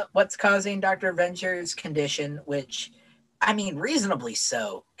what's causing Dr. Venture's condition, which, I mean, reasonably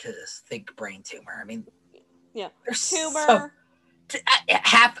so, because think brain tumor. I mean, Yeah. there's Tumor.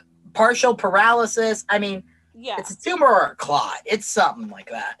 half partial paralysis. I mean, Yeah. it's a tumor or a clot. It's something like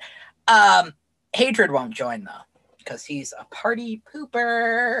that. Hatred won't join though, because he's a party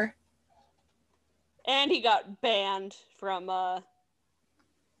pooper. And he got banned from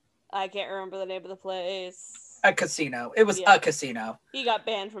I can't remember the name of the place. A casino. It was Yeah. a casino. He got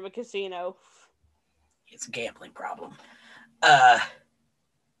banned from a casino. It's a gambling problem.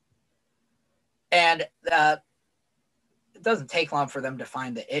 And it doesn't take long for them to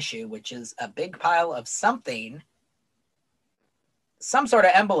find the issue, which is a big pile of something some sort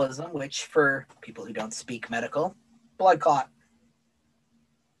of embolism, which for people who don't speak medical, blood clot.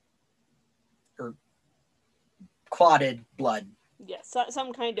 Or clotted blood Yes,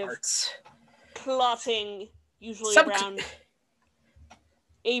 some kind of parts. clotting, usually Some around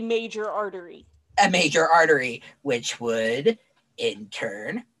a major artery. a major artery, which would in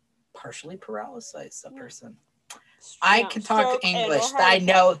turn partially paralyze the person. I can talk Stroke and English. or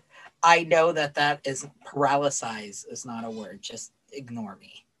heart I know that is paralyze is not a word. Just ignore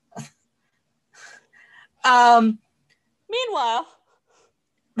me. Meanwhile,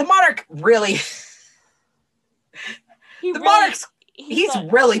 The monarch really monarch's he's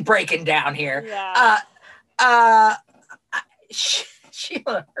thought- really breaking down here. Yeah.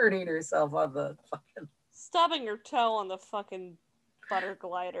 Sheila hurting herself on the fucking Stubbing her toe on the fucking butter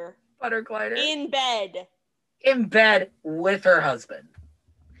glider. butter glider In bed. in bed with her husband.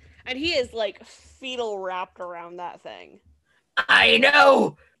 And he is like fetal wrapped around that thing. I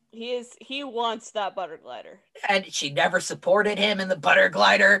know. He wants that butter glider. And she never supported him in the butter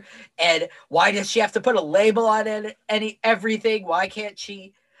glider. And why does she have to put a label on it? Everything? Why can't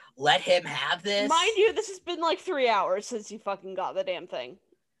she let him have this? Mind you, this has been like 3 hours since he fucking got the damn thing.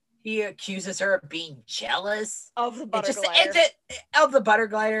 He accuses her of being jealous Of the butter glider. Of the butter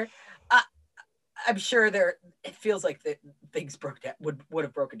glider. I'm sure it feels like things broke down would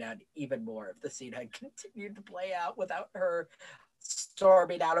have broken down even more if the scene had continued to play out without her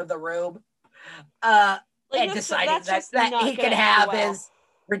storming out of the room. And deciding that he can have his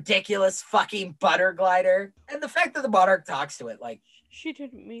ridiculous fucking butter glider. And the fact that the monarch talks to it like she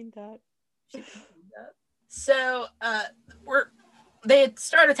didn't mean that. So they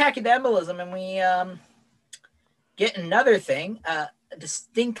start attacking the embolism, and we get another thing, a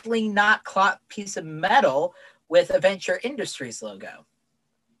distinctly not clot piece of metal with a Venture Industries logo.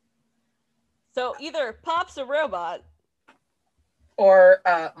 So either Pop's a robot, or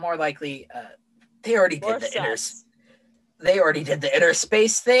more likely, they already did sus. They already did the inner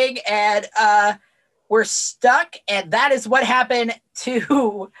space thing, and we're stuck. And that is what happened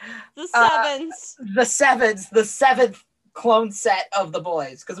to the Sevens. The seventh clone set of the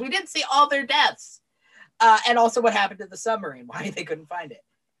boys, because we didn't see all their deaths. And also what happened to the submarine, why they couldn't find it.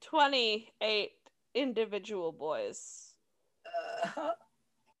 28 individual boys.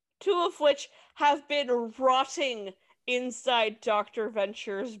 2 of which have been rotting inside Dr.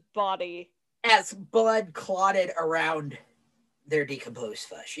 Venture's body. As blood clotted around their decomposed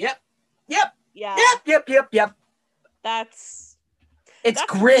flesh. Yep. Yeah. Yep. That's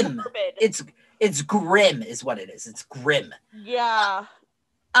grim. morbid. It's grim is what it is. It's grim. Yeah.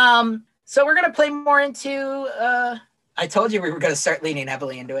 So we're gonna play more into I told you we were gonna start leaning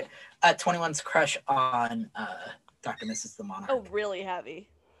heavily into it. 21's crush on Dr. Mrs. the Monarch. Oh, really heavy.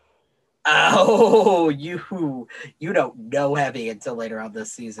 Oh, you don't know heavy until later on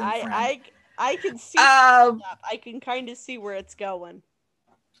this season. I can see I can kind of see where it's going.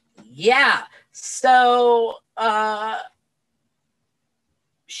 Yeah. So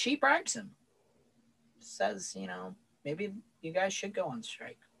she bribes him. Says, maybe you guys should go on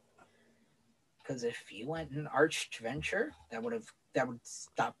strike. Because if you went and arched Venture, that would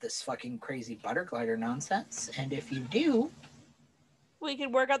stop this fucking crazy butter glider nonsense. And if you do, we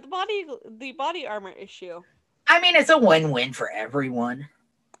can work out the body armor issue. I mean, it's a win-win for everyone.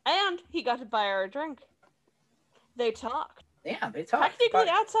 And he got to buy her a drink. They talked. Yeah, they talked. Technically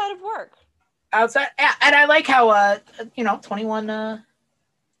outside of work. Outside, yeah, and I like how 21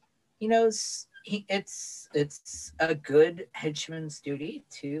 he knows it's a good henchman's duty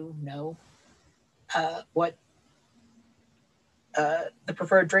to know what the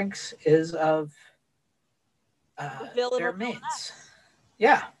preferred drinks is of their mates.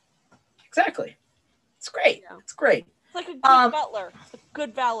 Yeah, exactly. It's great. Yeah. It's great. It's like a good butler, a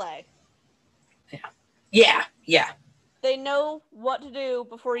good valet. Yeah. They know what to do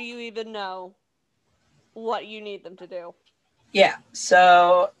before you even know what you need them to do. Yeah.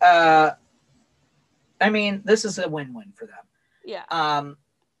 So, I mean, this is a win-win for them. Yeah.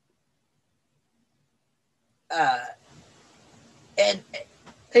 And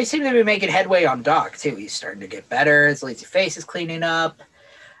they seem to be making headway on Doc too. He's starting to get better. His lazy face is cleaning up.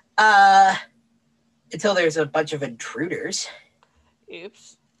 Until there's a bunch of intruders.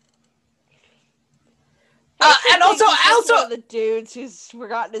 Oops. And also one of the dudes who's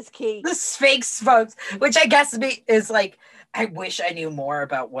forgotten his key. The Sphinx folks, which I guess is like, I wish I knew more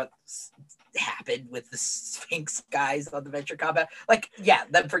about what happened with the Sphinx guys on the Venture combat. Like, yeah,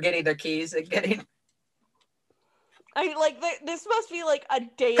 them forgetting their keys and getting. I mean, like, this must be like a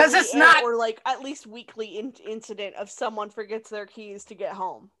daily or like at least weekly incident of someone forgets their keys to get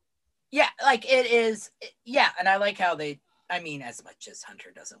home. Yeah, like it is. Yeah, and I like how I mean, as much as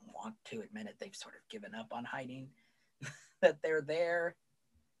Hunter doesn't want to admit it, they've sort of given up on hiding that they're there.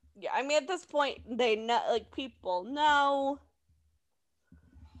 Yeah, I mean, at this point, they know, like, people know.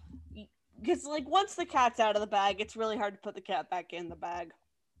 Because, like, once the cat's out of the bag, it's really hard to put the cat back in the bag.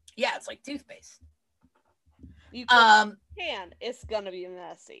 Yeah, it's like toothpaste. You can, it's gonna be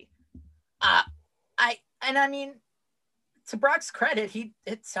messy. I mean, to Brock's credit,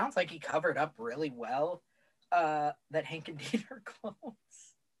 it sounds like he covered up really well that Hank and Dean are clones.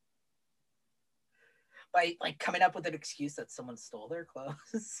 By, like, coming up with an excuse that someone stole their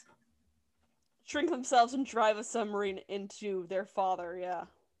clothes. Shrink themselves and drive a submarine into their father, yeah.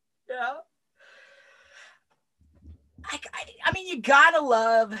 Yeah. I mean, you gotta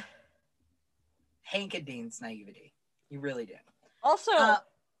love Hank and Dean's naivety. You really do. Also,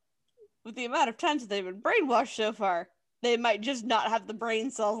 with the amount of times that they've been brainwashed so far, they might just not have the brain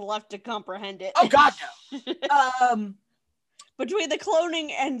cells left to comprehend it. Oh, God, no. Between the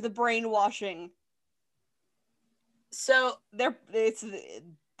cloning and the brainwashing, so they're a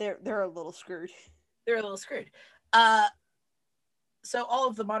little screwed. They're a little screwed. So all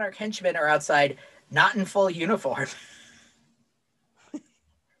of the Monarch henchmen are outside, not in full uniform,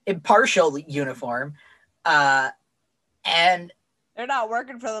 in partial uniform, and they're not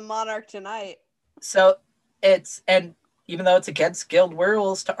working for the Monarch tonight. So and even though it's against guild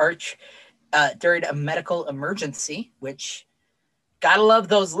rules to arch during a medical emergency, which gotta love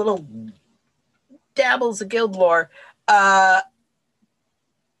those little dabbles of guild lore, and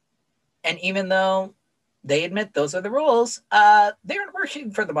even though they admit those are the rules, they aren't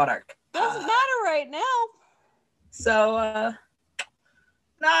working for the Monarch. Doesn't matter right now. So,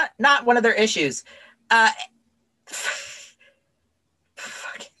 not one of their issues.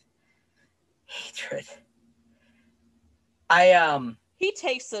 Fucking hatred. He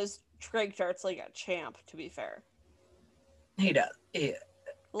takes those trig darts like a champ, to be fair. He does. Yeah.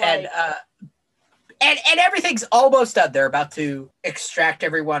 Like, And everything's almost done. They're about to extract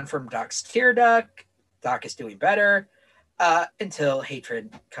everyone from Doc's tear duct. Doc is doing better until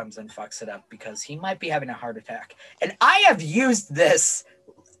Hatred comes and fucks it up because he might be having a heart attack. And I have used this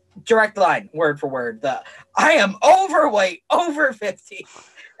direct line, word for word. I am overweight, over 50,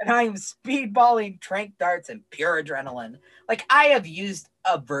 and I am speedballing trank darts and pure adrenaline. Like, I have used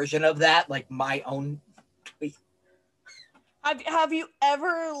a version of that, like my own tweet. Have you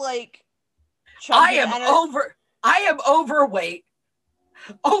ever, like, I am overweight,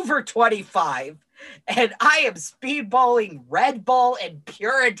 over 25, and I am speedballing Red Bull and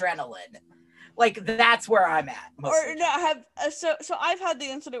pure adrenaline. Like, that's where I'm at. Or no, so I've had the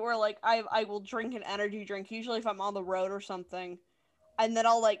incident where, like, I will drink an energy drink, usually if I'm on the road or something, and then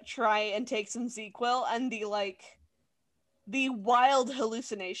I'll, like, try and take some ZzzQuil, and the wild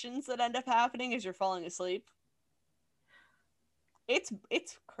hallucinations that end up happening as you're falling asleep. It's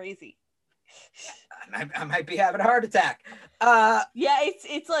crazy. I might be having a heart attack. Yeah,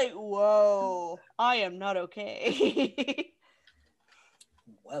 it's like, whoa, I am not okay.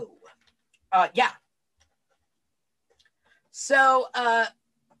 Whoa. Yeah. So, and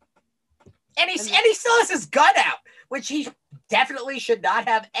he still has his gun out, which he definitely should not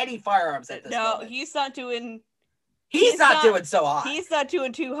have any firearms at this moment. No, he's not doing. He's not doing so hot. He's not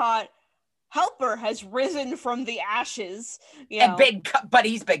doing too hot. Helper has risen from the ashes, but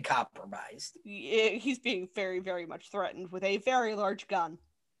he's been compromised. He's being very, very much threatened with a very large gun.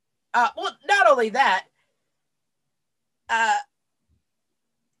 Well, not only that.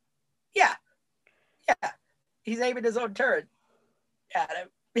 Yeah, he's aiming his own turret at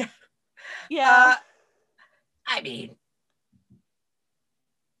him. Yeah. I mean,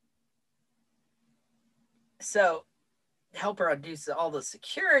 so Helper undoes all the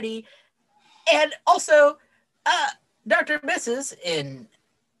security. And also, Dr. Mrs., in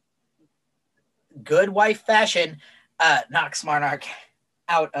good wife fashion, knocks Monarch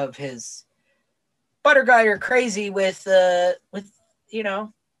out of his butterglider crazy with the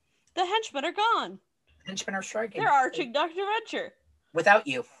henchmen are gone. Henchmen are striking. They're arching Dr. Venture. Without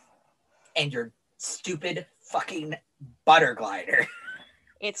you. And your stupid fucking butterglider.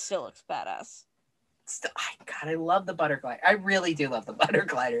 It still looks badass. God, I love the butterglider. I really do love the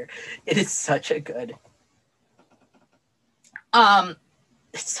butterglider. It is such a good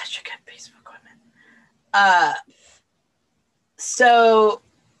it's such a good piece of equipment. So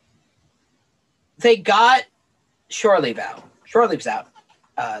they got shore leave out. Shore leave's out.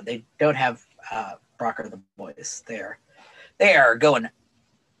 They don't have Brock or the boys there. They are going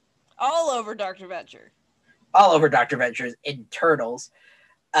all over Dr. Venture. All over Dr. Venture's internals.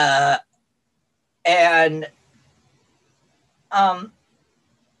 And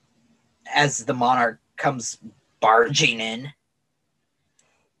as the Monarch comes barging in.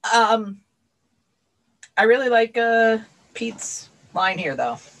 I really like Pete's line here,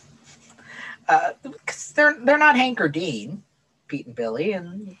 though. 'Cause they're not Hank or Dean, Pete and Billy,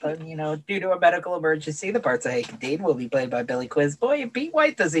 and you know, due to a medical emergency, the parts of Hank and Dean will be played by Billy Quizboy and Pete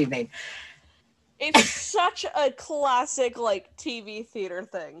White this evening. It's such a classic like TV theater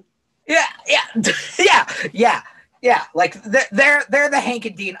thing. Yeah. Like they're the Hank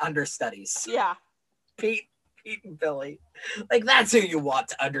and Dean understudies. Yeah. Pete and Billy, like that's who you want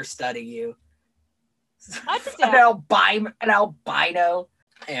to understudy you. An albino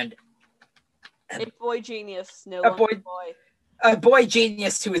and a boy genius, no a longer boy, boy. a boy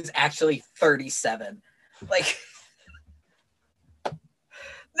genius who is actually 37. Like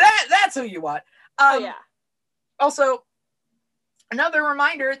that's who you want. Oh yeah. Also, another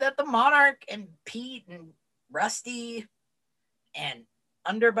reminder that the Monarch and Pete and Rusty and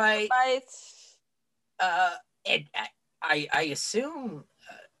Underbite, and I assume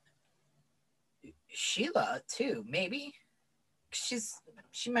Sheila too. Maybe she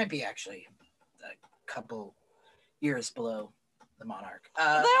might be actually a couple years below the Monarch. They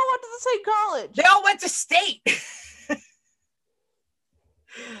all went to the same college. They all went to state.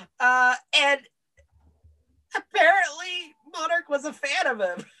 And apparently Monarch was a fan of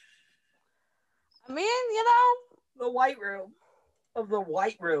him. I mean, you know, The White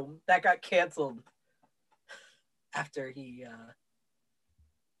Room that got canceled after he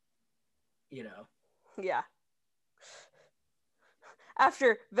yeah.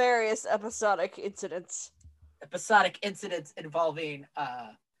 After various episodic incidents involving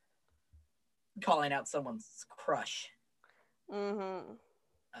calling out someone's crush. Mm-hmm.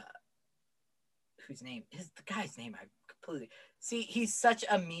 Whose name is the guy's name? I completely see. He's such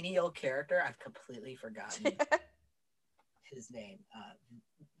a menial character. I've completely forgotten his name.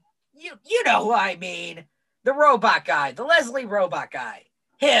 You know who I mean? The robot guy, the Leslie robot guy.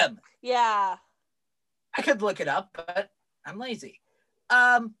 Him. Yeah. I could look it up, but I'm lazy.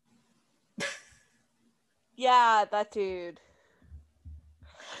 Yeah, that dude.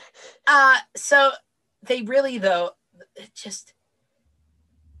 So they really though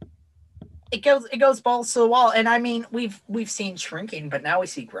it goes balls to the wall, and I mean we've seen shrinking, but now we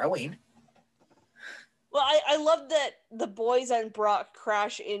see growing. Well, I love that the boys and Brock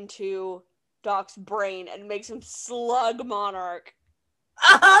crash into Doc's brain and makes him slug Monarch.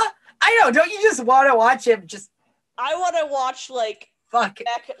 I know. Don't you just want to watch him? Just I want to watch like fuck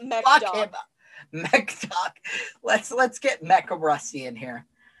Mech fuck Doc. him. Mech Doc. Let's get Mecha Rusty in here.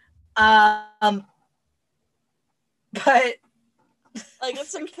 But like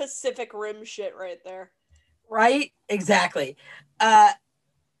that's some Pacific Rim shit right there. Right? Exactly. And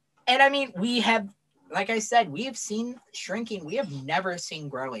I mean, we have, like I said, we have seen shrinking. We have never seen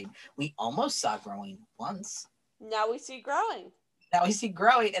growing. We almost saw growing once. Now we see growing. Now we see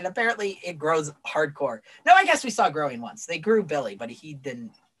growing, and apparently it grows hardcore. No, I guess we saw growing once. They grew Billy, but he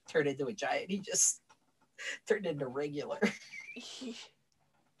didn't turn into a giant. He just turned into regular.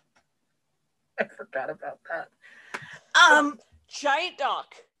 I forgot about that. Giant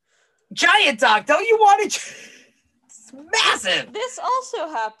Doc. Giant Doc, don't you want it? It's massive. This also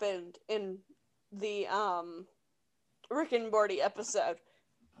happened in the Rick and Morty episode.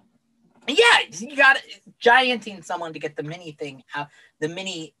 Yeah, you got gianting someone to get the mini thing out, the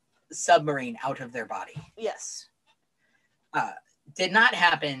mini submarine out of their body. Yes. Did not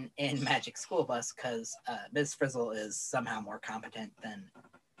happen in Magic School Bus because Ms. Frizzle is somehow more competent than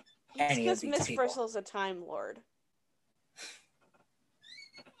any of these these Miss people. Frizzle's a Time Lord.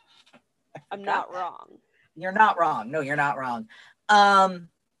 I'm not wrong. You're not wrong. No, you're not wrong. But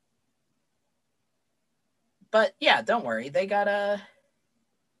yeah, don't worry. They got him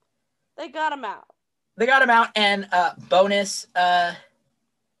out. They got him out, and bonus. Our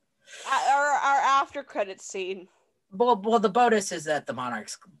after credit scene. Well, the bonus is that the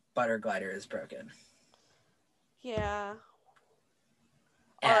Monarch's butter glider is broken. Yeah.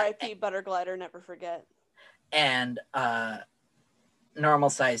 R.I.P. Butter Glider, never forget. And normal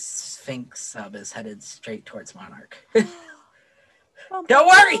size Sphinx sub is headed straight towards Monarch. Don't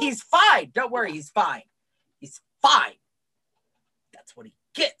worry, he's fine. Don't worry, he's fine. He's fine. That's what he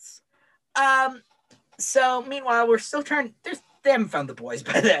gets. So meanwhile, we're still trying. They haven't found the boys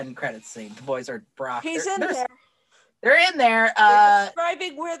by the end credits scene. The boys are Brock. He's in there. They're in there. They're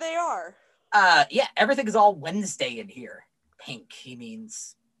describing where they are. Yeah, everything is all Wednesday in here. Pink. He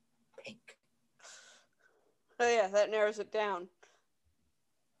means pink. Oh yeah, that narrows it down.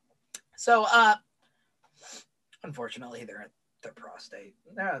 So, unfortunately, they're at their prostate.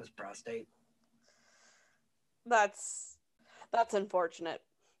 They're at his prostate. That's unfortunate.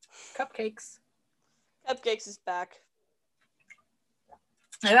 Cupcakes. Cupcakes is back.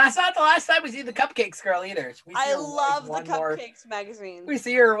 And that's not the last time we see the Cupcakes girl either. We see I her, love the one more- Cupcakes magazine. We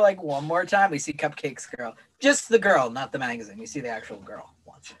see her like one more time. We see Cupcakes girl. Just the girl, not the magazine. We see the actual girl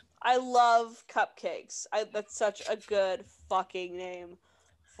once. I love Cupcakes. That's such a good fucking name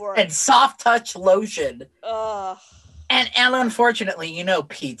for And soft touch lotion. Ugh. And unfortunately, you know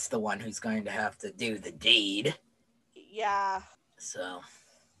Pete's the one who's going to have to do the deed. Yeah. So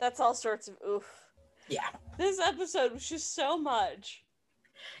That's all sorts of oof. yeah. This episode was just so much.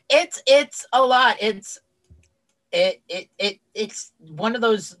 It's a lot. It's one of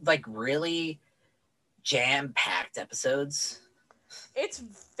those like really jam-packed episodes. It's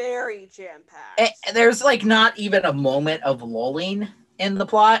very jam-packed. There's like not even a moment of lulling in the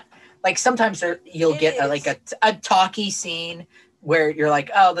plot. Like sometimes you'll get a talky scene where you're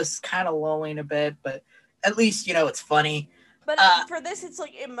like, oh, this is kind of lulling a bit, but at least you know it's funny. But for this, it's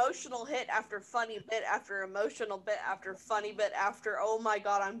like emotional hit after funny bit after emotional bit after funny bit after, oh my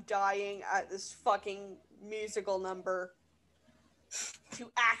god, I'm dying at this fucking musical number. To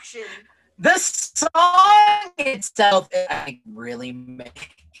action. The song itself, I think, really like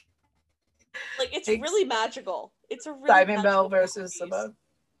it's really magical. It's a really Diamond Bell magical versus piece. the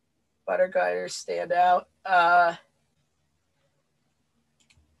Butterglider stand out.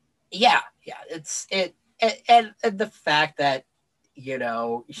 Yeah, it's and the fact that you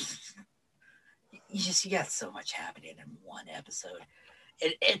know you got so much happening in one episode.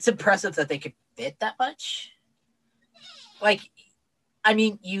 It's impressive that they could fit that much. Like, I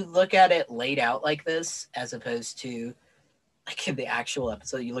mean, you look at it laid out like this as opposed to like in the actual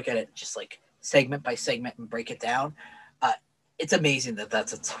episode. You look at it just like segment by segment and break it down. It's amazing that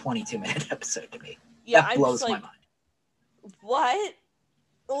that's a 22-minute episode to me. Yeah, that blows I'm my just like, mind. what?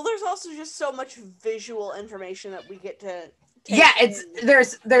 Well, there's also just so much visual information that we get to take Yeah, in.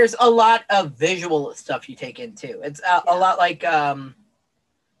 there's a lot of visual stuff you take in too. It's a lot like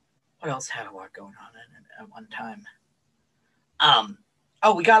what else had a lot going on in it at one time?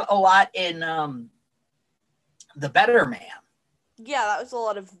 We got a lot in The Better Man. Yeah, that was a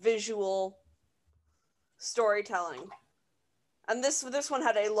lot of visual storytelling. And this one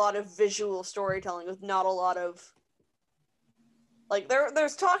had a lot of visual storytelling with not a lot of like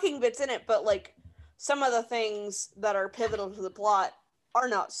there's talking bits in it, but like some of the things that are pivotal to the plot are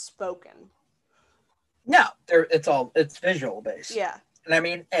not spoken. No, it's visual based. Yeah. And I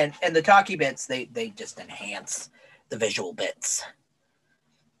mean, and the talkie bits, they just enhance the visual bits.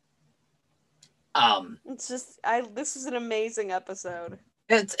 It's just this is an amazing episode.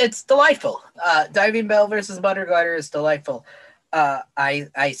 It's delightful. Diving Bell versus Butterglider is delightful.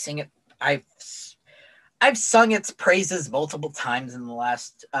 I sing it. I've sung its praises multiple times in the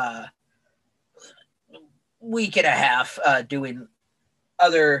last week and a half, doing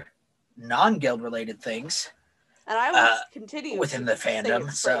other non-guild related things. And I will continue within to the sing fandom.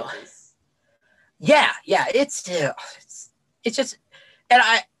 its So praises. yeah, it's just, and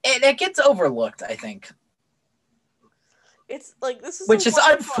it gets overlooked, I think, It's like this is which a is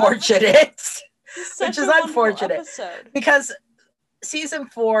wonderful unfortunate. This is such Which is a wonderful unfortunate. episode. Because season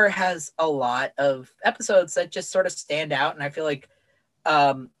 4 has a lot of episodes that just sort of stand out, and I feel like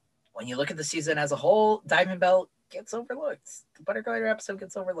when you look at the season as a whole, Diamond Bell gets overlooked. The Butterglider episode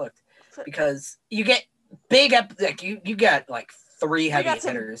gets overlooked because you get big like you got like 3 heavy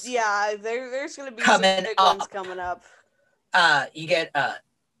hitters. Yeah, there's gonna be Coming some big up. ones coming up. You get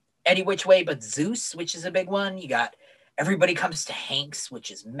Any Which Way But Zeus, which is a big one. You got Everybody Comes to Hanks,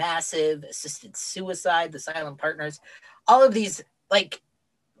 which is massive. Assisted Suicide, The Silent Partners. All of these, like,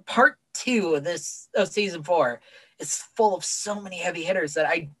 part 2 of season 4 is full of so many heavy hitters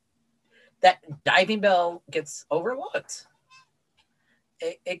that Diving Bell gets overlooked.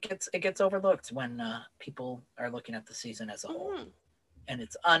 It gets overlooked when people are looking at the season as a whole, and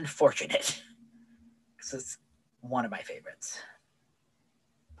it's unfortunate because it's one of my favorites.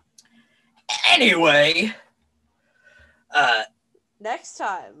 Anyway, Next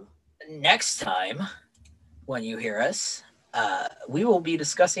time, when you hear us, we will be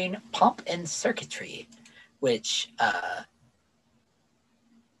discussing Pump and Circuitry, which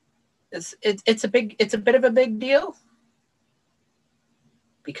it's a bit of a big deal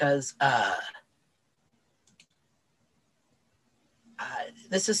because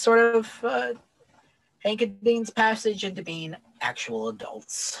this is sort of Hank and Dean's passage into being actual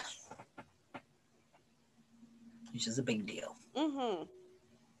adults, which is a big deal.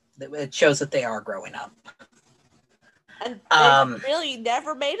 It shows that they are growing up. And they've really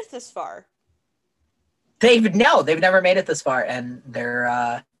never made it this far. They've never made it this far, and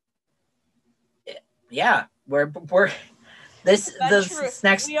they're we're This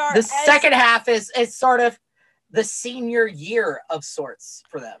the second half is sort of the senior year of sorts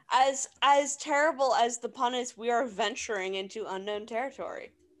for them. As terrible as the pun is, we are venturing into unknown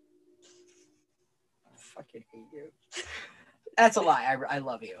territory. I fucking hate you. That's a lie. I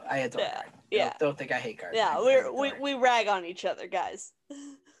love you. I adore Garden. Yeah. Don't think I hate Garden. Yeah, we rag on each other, guys.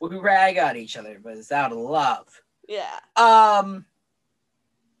 We rag on each other, but it's out of love. Yeah.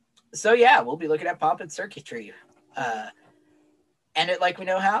 So yeah, we'll be looking at Pomp and Circuitry. End it like we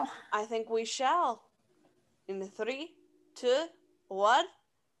know how. I think we shall. In 3, 2, 1.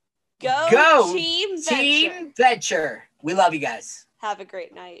 Go Team Venture. Team Venture. We love you guys. Have a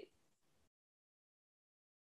great night.